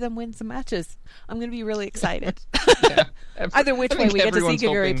that we see them win some matches. I'm going to be really excited. Either which way, we get to see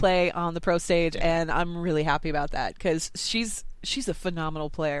Gaguri play on the pro stage, and I'm really happy about that because she's a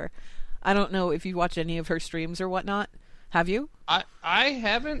phenomenal player. I don't know if you watch any of her streams or whatnot. Have you? I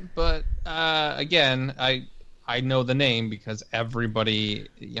haven't, but again, I know the name because everybody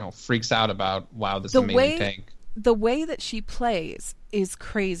freaks out about this amazing tank. The way that she plays is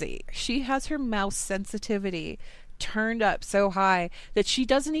crazy. She has her mouse sensitivity turned up so high that she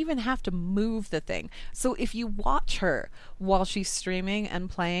doesn't even have to move the thing. So if you watch her while she's streaming and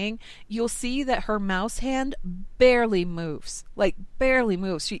playing, you'll see that her mouse hand barely moves. Like, barely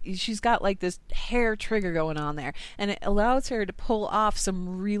moves. She's got like this hair trigger going on there, and it allows her to pull off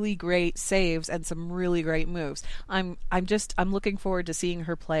some really great saves and some really great moves. I'm looking forward to seeing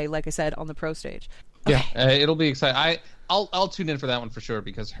her play, like I said, on the pro stage. Okay. Yeah, it'll be exciting. I'll tune in for that one for sure,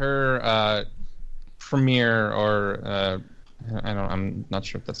 because her premiere, or I'm not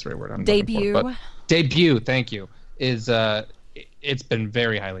sure if that's the right word. Debut. Thank you. Is it's been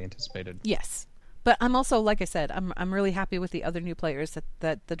very highly anticipated. Yes, but I'm also, like I said, I'm really happy with the other new players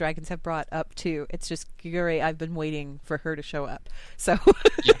that the Dragons have brought up too. It's just Yuri. I've been waiting for her to show up. So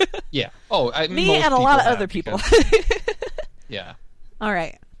yeah. Oh, me and a lot of other people. Yeah. All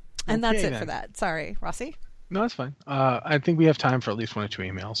right, and Okay, that's it then. for that. Sorry, Rossi. No, that's fine. I think we have time for at least 1 or 2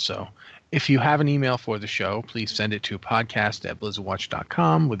 emails. So if you have an email for the show, please send it to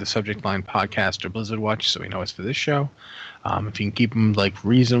podcast@blizzardwatch.com with the subject line podcast or Blizzard Watch, so we know it's for this show. If you can keep them like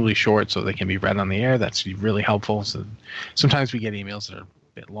reasonably short so they can be read on the air, that's really helpful. So sometimes we get emails that are a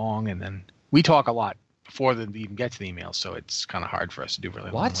bit long, and then we talk a lot before they even get to the emails, so it's kind of hard for us to do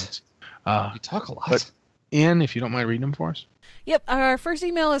really long ones. You talk a lot. But Ian, if you don't mind reading them for us. Yep, our first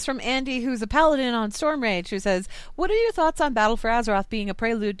email is from Andy, who's a paladin on Stormrage, who says, "What are your thoughts on Battle for Azeroth being a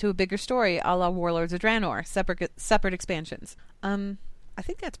prelude to a bigger story, a la Warlords of Draenor, separate expansions?" I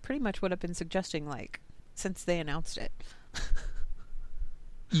think that's pretty much what I've been suggesting, like, since they announced it.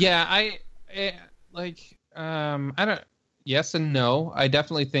 Yeah, I don't. Yes and no. I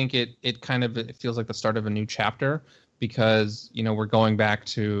definitely think it kind of it feels like the start of a new chapter, because we're going back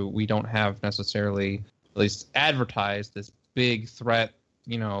to, we don't have necessarily, at least advertised, this big threat,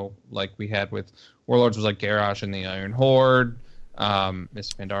 like we had with Warlords, was like Garrosh and the Iron Horde,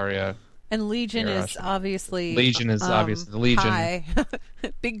 Miss Pandaria. And Legion Garrosh. is obviously Obviously the Legion. high.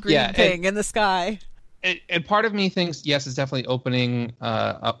 Big green thing in the sky. And part of me thinks, yes, it's definitely opening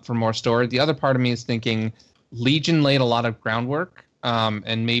up for more story. The other part of me is thinking Legion laid a lot of groundwork,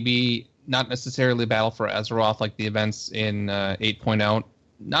 and maybe not necessarily Battle for Azeroth, like the events in 8.0.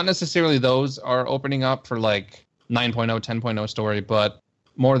 Not necessarily those are opening up for like 9.0, 10.0 story, but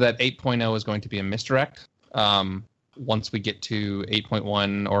more that 8.0 is going to be a misdirect once we get to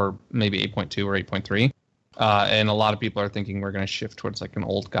 8.1 or maybe 8.2 or 8.3. And a lot of people are thinking we're going to shift towards like an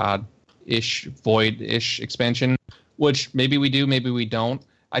old god-ish, void-ish expansion, which maybe we do, maybe we don't.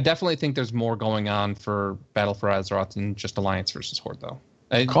 I definitely think there's more going on for Battle for Azeroth than just Alliance versus Horde, though.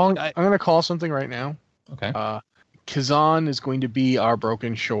 I'm going to call something right now. Okay. Kazan is going to be our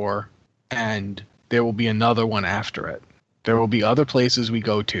Broken Shore, and there will be another one after it. There will be other places we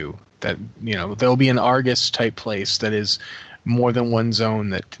go to that, there will be an Argus type place that is more than one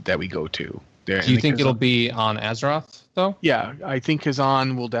zone that we go to. Do you think it'll be on Azeroth, though? Yeah, I think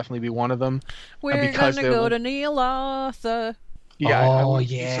Kazan will definitely be one of them. We're going to go to Neolotha. Yeah, I wouldn't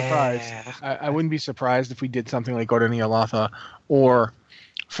yeah. be surprised. I wouldn't be surprised if we did something like go to Neolotha, or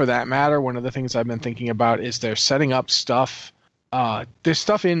for that matter, one of the things I've been thinking about is they're setting up stuff. There's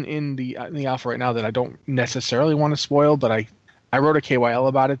stuff in the alpha right now that I don't necessarily want to spoil, but I wrote a KYL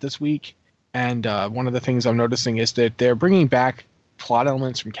about it this week, and one of the things I'm noticing is that they're bringing back plot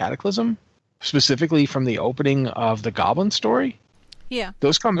elements from Cataclysm, specifically from the opening of the Goblin story. Yeah.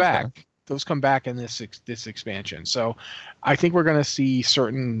 Those come back. Those come back in this expansion. So I think we're going to see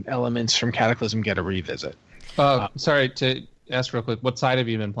certain elements from Cataclysm get a revisit. Sorry to ask real quick, what side have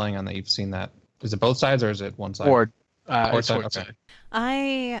you been playing on that you've seen that? Is it both sides or is it one side? Horde. Horde side, Horde okay.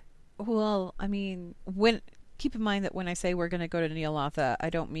 side. Keep in mind that when I say we're going to go to Neolotha, I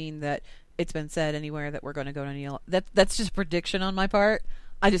don't mean that it's been said anywhere that we're going to go to Neolotha. That's just a prediction on my part.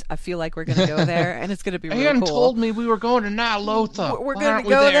 I feel like we're going to go there, and it's going to be real cool. Ian told me we were going to Neolotha. We're going to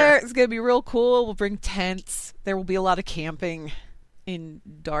go there. It's going to be real cool. We'll bring tents. There will be a lot of camping in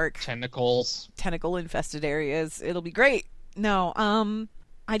dark tentacle-infested areas. It'll be great. No,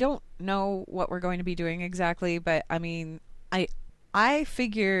 I don't know what we're going to be doing exactly, but I mean, I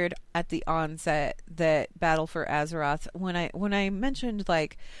figured at the onset that Battle for Azeroth, when I mentioned,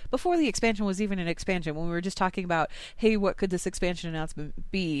 like, before the expansion was even an expansion, when we were just talking about, hey, what could this expansion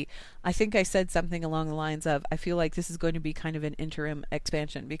announcement be, I think I said something along the lines of, I feel like this is going to be kind of an interim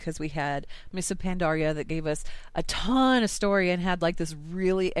expansion, because we had Miss of Pandaria that gave us a ton of story and had like this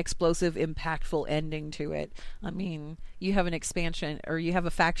really explosive, impactful ending to it. I mean, you have an expansion, or you have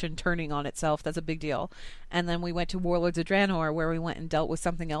a faction turning on itself, that's a big deal. And then we went to Warlords of Draenor, where we went and dealt with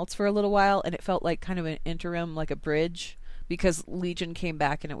something else for a little while, and it felt like kind of an interim, like a bridge, because Legion came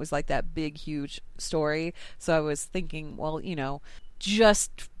back and it was like that big, huge story. So I was thinking, well,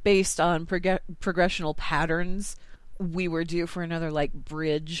 just based on progressional patterns we were due for another like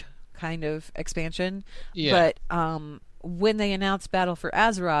bridge kind of expansion. Yeah. But when they announced Battle for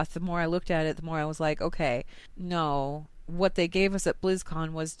Azeroth, the more I looked at it, the more I was like, okay, no. What they gave us at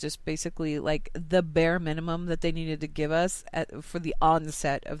BlizzCon was just basically like the bare minimum that they needed to give us for the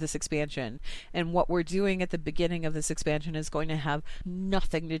onset of this expansion. And what we're doing at the beginning of this expansion is going to have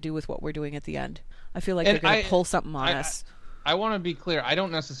nothing to do with what we're doing at the end. I feel like they're going to pull something on us. I want to be clear. I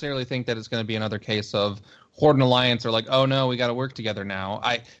don't necessarily think that it's going to be another case of Horde and Alliance are like, oh no, we got to work together now.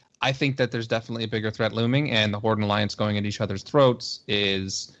 I think that there's definitely a bigger threat looming, and the Horde and Alliance going at each other's throats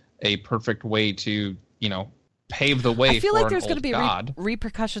is a perfect way to, pave the way for I feel like there's going to be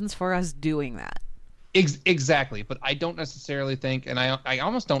repercussions for us doing that. Exactly, but I don't necessarily think, and I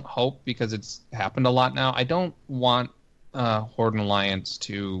almost don't hope, because it's happened a lot now, I don't want Horde and Alliance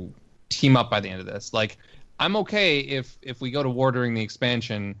to team up by the end of this. Like, I'm okay if we go to war during the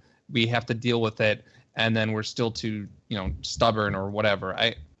expansion, we have to deal with it, and then we're still too, stubborn or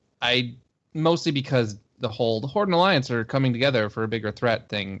whatever. I mostly because the Horde and Alliance are coming together for a bigger threat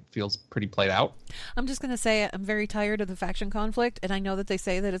thing feels pretty played out. I'm just going to say I'm very tired of the faction conflict, and I know that they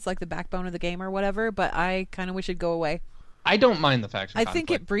say that it's like the backbone of the game or whatever, but I kind of wish it'd go away. I don't mind the faction conflict. I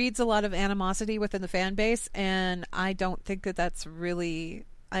think it breeds a lot of animosity within the fan base, and I don't think that that's really...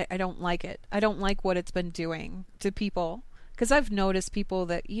 I don't like it. I don't like what it's been doing to people. Because I've noticed people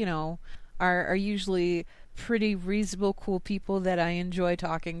that, are usually pretty reasonable, cool people that I enjoy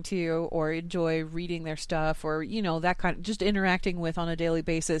talking to or enjoy reading their stuff or, that kind of just interacting with on a daily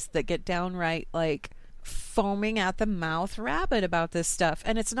basis that get downright like foaming at the mouth rabid about this stuff.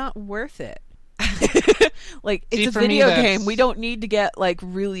 And it's not worth it. Like, it's a video game. We don't need to get we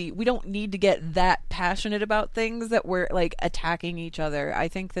don't need to get that passionate about things that we're like attacking each other. I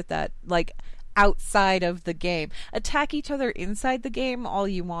think that like outside of the game, attack each other inside the game all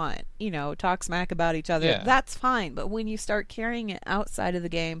you want, talk smack about each other. Yeah. That's fine. But when you start carrying it outside of the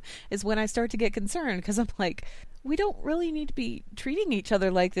game is when I start to get concerned, because I'm like, we don't really need to be treating each other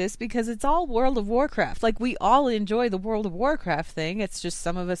like this, because it's all World of Warcraft. Like, we all enjoy the World of Warcraft thing. It's just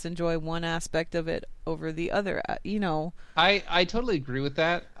some of us enjoy one aspect of it over the other, I totally agree with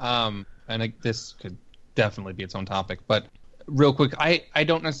that. And this could definitely be its own topic, but real quick, I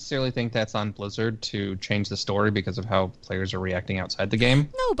don't necessarily think that's on Blizzard to change the story because of how players are reacting outside the game.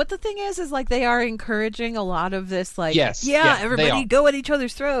 No, but the thing is like they are encouraging a lot of this, like, yes, everybody go at each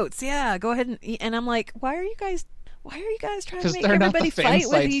other's throats. Yeah, go ahead and I'm like, why are you guys trying to make everybody fight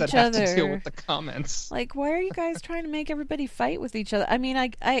with each other? Have to deal with the comments. Like, why are you guys trying to make everybody fight with each other? I mean,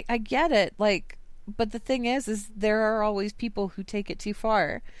 I get it, like, but the thing is there are always people who take it too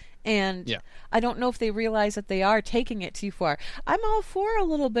far. And yeah. I don't know if they realize that they are taking it too far. I'm all for a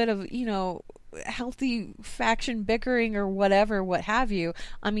little bit of, healthy faction bickering or whatever, what have you.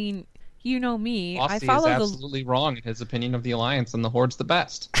 I mean, you know me. Aussie I follow is absolutely wrong in his opinion of the Alliance, and the Horde's the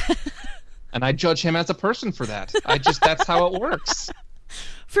best. And I judge him as a person for that. That's how it works.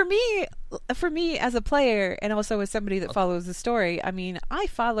 For me as a player, and also as somebody that follows the story, I mean, I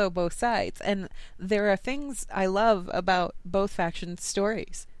follow both sides, and there are things I love about both faction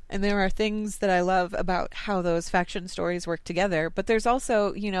stories. And there are things that I love about how those faction stories work together. But there's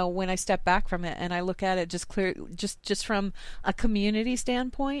also, when I step back from it and I look at it just from a community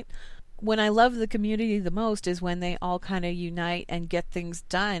standpoint, when I love the community the most is when they all kind of unite and get things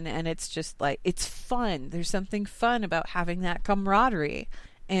done. And it's just like, it's fun. There's something fun about having that camaraderie.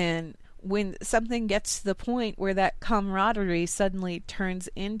 And when something gets to the point where that camaraderie suddenly turns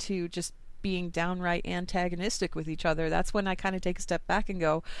into just being downright antagonistic with each other, that's when I kind of take a step back and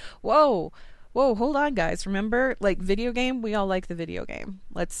go, whoa, hold on, guys. Remember, like, video game, we all like the video game.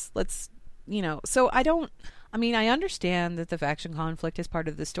 Let's so I understand that the faction conflict is part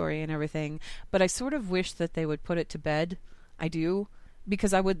of the story and everything, but I sort of wish that they would put it to bed. I do,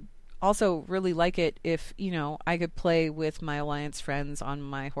 because I would also really like it if, I could play with my Alliance friends on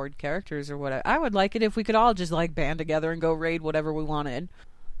my Horde characters or whatever. I would like it if we could all just, like, band together and go raid whatever we wanted,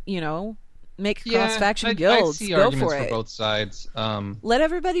 make cross-faction guilds. I see go arguments for it. Both sides. Let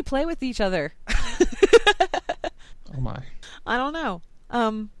everybody play with each other. Oh my! I don't know.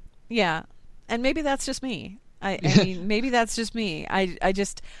 Yeah, and maybe that's just me. I mean, maybe that's just me. I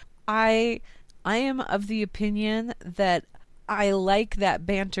am of the opinion that I like that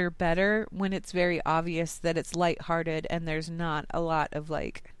banter better when it's very obvious that it's lighthearted and there's not a lot of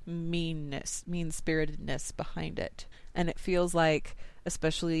like mean-spiritedness behind it, and it feels like,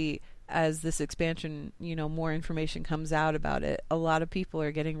 especially as this expansion, more information comes out about it, a lot of people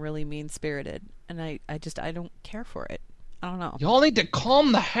are getting really mean-spirited, and I don't care for it. I don't know. Y'all need to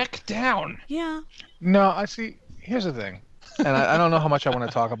calm the heck down. Yeah. No, I see. Here's the thing, and I don't know how much I want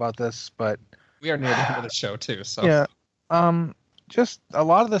to talk about this, but We are near the end of the show too, so Yeah. Just a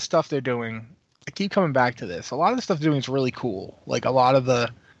lot of the stuff they're doing. I keep coming back to this. A lot of the stuff they're doing is really cool. Like a lot of the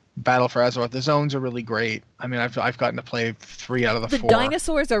Battle for Azeroth, the zones are really great. I mean, I've gotten to play 3 out of the 4. The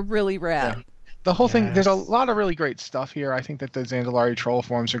dinosaurs are really rad. Yeah. The whole thing, there's a Yes. lot of really great stuff here. I think that the Zandalari troll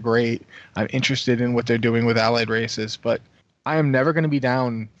forms are great. I'm interested in what they're doing with allied races, but I am never going to be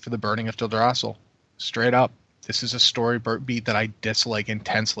down for the burning of Teldrassil. Straight up. This is a story beat that I dislike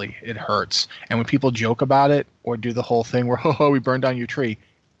intensely. It hurts. And when people joke about it or do the whole thing where, we burned down your tree,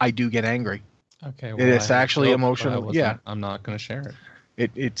 I do get angry. okay. It's I actually joked, but emotional. I wasn't- Yeah. I'm not going to share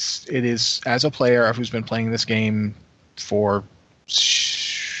it. It is, as a player who's been playing this game for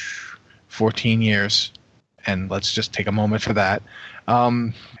 14 years, and let's just take a moment for that.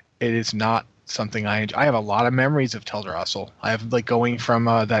 It is not something I enjoy. I have a lot of memories of Teldrassil. I have like going from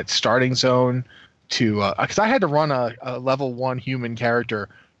that starting zone to because I had to run a level 1 human character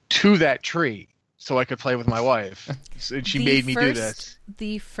to that tree so I could play with my wife. And she made me do this.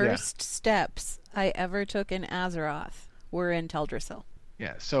 The first steps I ever took in Azeroth were in Teldrassil.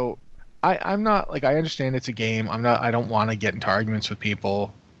 Yeah, so I'm not like, I understand it's a game. I don't want to get into arguments with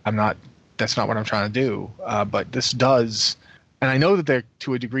people. That's not what I'm trying to do. But this does, and I know that they're,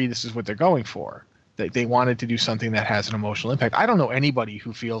 to a degree, this is what they're going for. They wanted to do something that has an emotional impact. I don't know anybody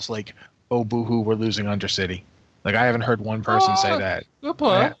who feels like, oh boo-hoo, we're losing Undercity. Like, I haven't heard one person say that. Good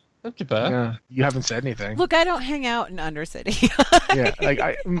point. Yeah. Not too bad. Yeah, you haven't said anything. Look, I don't hang out in Undercity. Yeah, like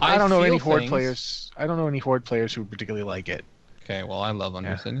I don't know feel any Horde things. players. I don't know any Horde players who particularly like it. Okay, well, I love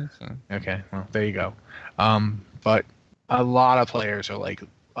Undercity. So. Okay, well, there you go. But a lot of players are like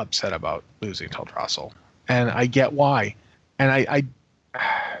upset about losing Teldrassil, and I get why. And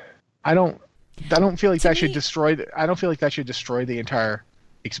I don't feel like To that should me- destroy. I don't feel like that should destroy the entire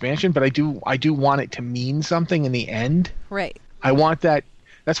expansion. But I do want it to mean something in the end. Right. I want that.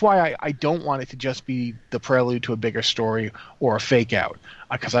 That's why I don't want it to just be the prelude to a bigger story or a fake out.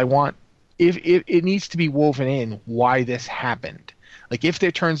 Because I want, if it needs to be woven in why this happened. Like if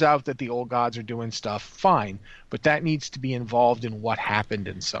it turns out that the old gods are doing stuff, fine. But that needs to be involved in what happened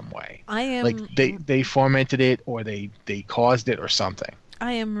in some way. I am Like they fomented it or they caused it or something.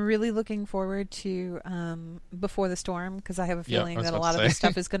 I am really looking forward to Before the Storm because I have a Yeah, I feeling was that a about lot to of this say.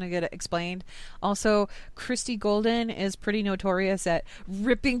 stuff is going to get explained. Also, Christy Golden is pretty notorious at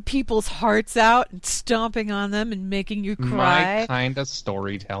ripping people's hearts out and stomping on them and making you cry. My kind of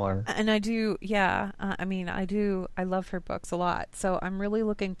storyteller. And I do, yeah. I mean, I love her books a lot. So I'm really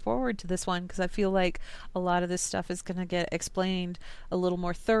looking forward to this one because I feel like a lot of this stuff is going to get explained a little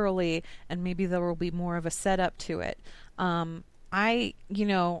more thoroughly and maybe there will be more of a setup to it.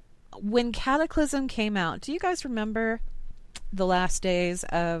 When Cataclysm came out, do you guys remember the last days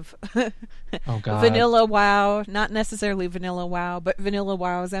of Oh God. Vanilla WoW? Not necessarily Vanilla WoW, but Vanilla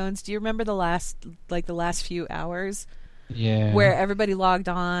WoW zones. Do you remember the last few hours? Yeah. Where everybody logged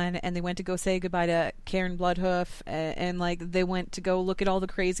on and they went to go say goodbye to Karen Bloodhoof and like they went to go look at all the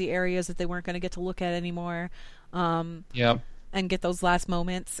crazy areas that they weren't going to get to look at anymore Yep. and get those last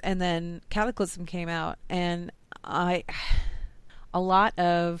moments. And then Cataclysm came out and a lot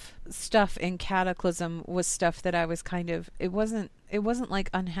of stuff in Cataclysm was stuff that I was kind of, it wasn't like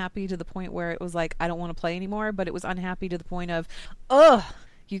unhappy to the point where it was like I don't want to play anymore, but it was unhappy to the point of, ugh,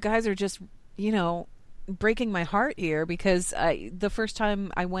 you guys are just, breaking my heart here because the first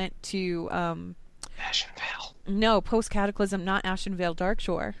time I went to Ashenvale. post Cataclysm, not Ashenvale,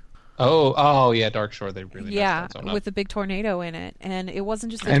 Darkshore. Oh yeah, Darkshore. They really Yeah, messed that zone with up. the big tornado in it, and it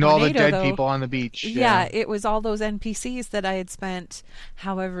wasn't just the And tornado, all the dead though. people on the beach. Yeah, it was all those NPCs that I had spent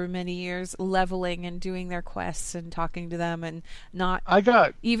however many years leveling and doing their quests and talking to them and not I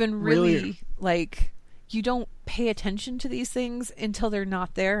got even really like you don't pay attention to these things until they're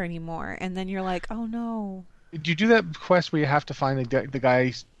not there anymore and then you're like, oh no. Did you do that quest where you have to find the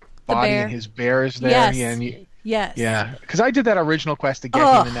guy's The body bear. and his bear is there? Yes. Yeah, and Yes. yeah, because I did that original quest to get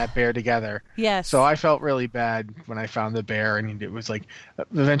Ugh. him and that bear together. Yes. So I felt really bad when I found the bear, and it was like,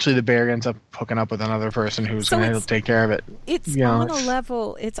 eventually the bear ends up hooking up with another person who's So going to it's- take care of it. it's you know, on a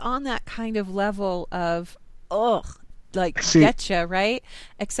level, it's on that kind of level of like See, getcha, right?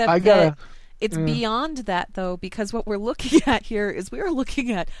 Except I that gotta- it's beyond that though, because what we're looking at here is we are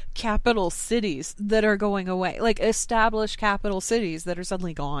looking at capital cities that are going away, like established capital cities that are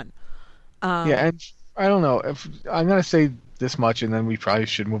suddenly gone. Yeah, and I don't know if I'm going to say this much, and then we probably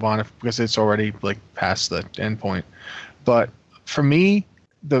should move on because it's already like past the end point. But for me,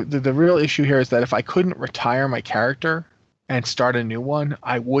 the real issue here is that if I couldn't retire my character and start a new one,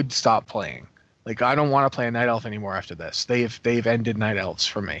 I would stop playing. Like I don't want to play a Night Elf anymore after this. They've ended Night Elves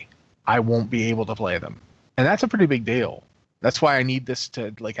for me. I won't be able to play them, and that's a pretty big deal. That's why I need this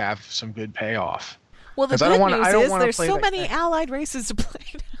to like have some good payoff. Well, the 'Cause I don't good wanna- news I don't is wanna there's play so that many game. allied races to play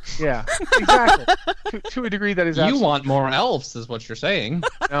now. Yeah, exactly. to a degree that is You absolutely- want more elves, is what you're saying.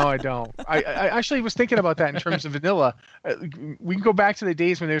 No, I don't. I actually was thinking about that in terms of vanilla. We can go back to the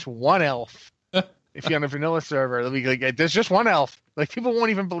days when there's one elf. If you're on a vanilla server, like, there's just one elf. Like, people won't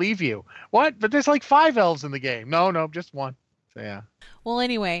even believe you. What? But there's like 5 elves in the game. No, just one. So yeah. Well,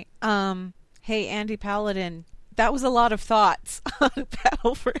 anyway, hey, Andy Paladin, that was a lot of thoughts on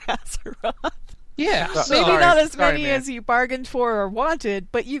Battle for Azeroth. Yeah. So- Maybe Sorry. not as Sorry, many man. as you bargained for or wanted,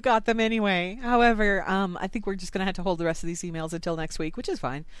 but you got them anyway. However, I think we're just going to have to hold the rest of these emails until next week, which is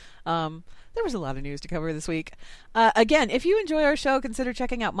fine. There was a lot of news to cover this week. Again, if you enjoy our show, consider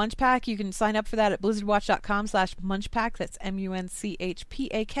checking out Munchpack. You can sign up for that at blizzardwatch.com/Munchpack. That's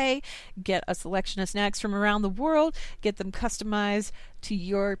MUNCHPAK. Get a selection of snacks from around the world. Get them customized to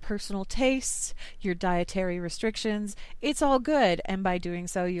your personal tastes, your dietary restrictions. It's all good, and by doing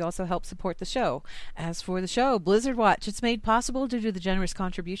so, you also help support the show. As for the show, Blizzard Watch, it's made possible due to the generous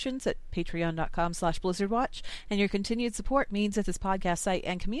contributions at patreon.com/BlizzardWatch, and your continued support means that this podcast site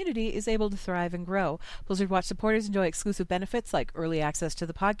and community is able to thrive and grow. Blizzard Watch supporters enjoy exclusive benefits like early access to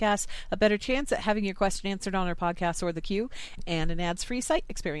the podcast, a better chance at having your question answered on our podcast or the queue, and an ads-free site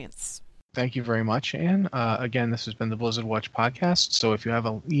experience. Thank you very much, Anne. Again, this has been the Blizzard Watch podcast. So if you have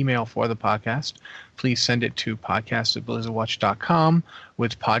an email for the podcast, please send it to podcast@blizzardwatch.com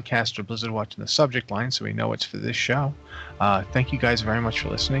with podcast or Blizzard Watch in the subject line so we know it's for this show. Thank you guys very much for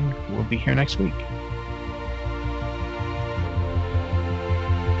listening. We'll be here next week.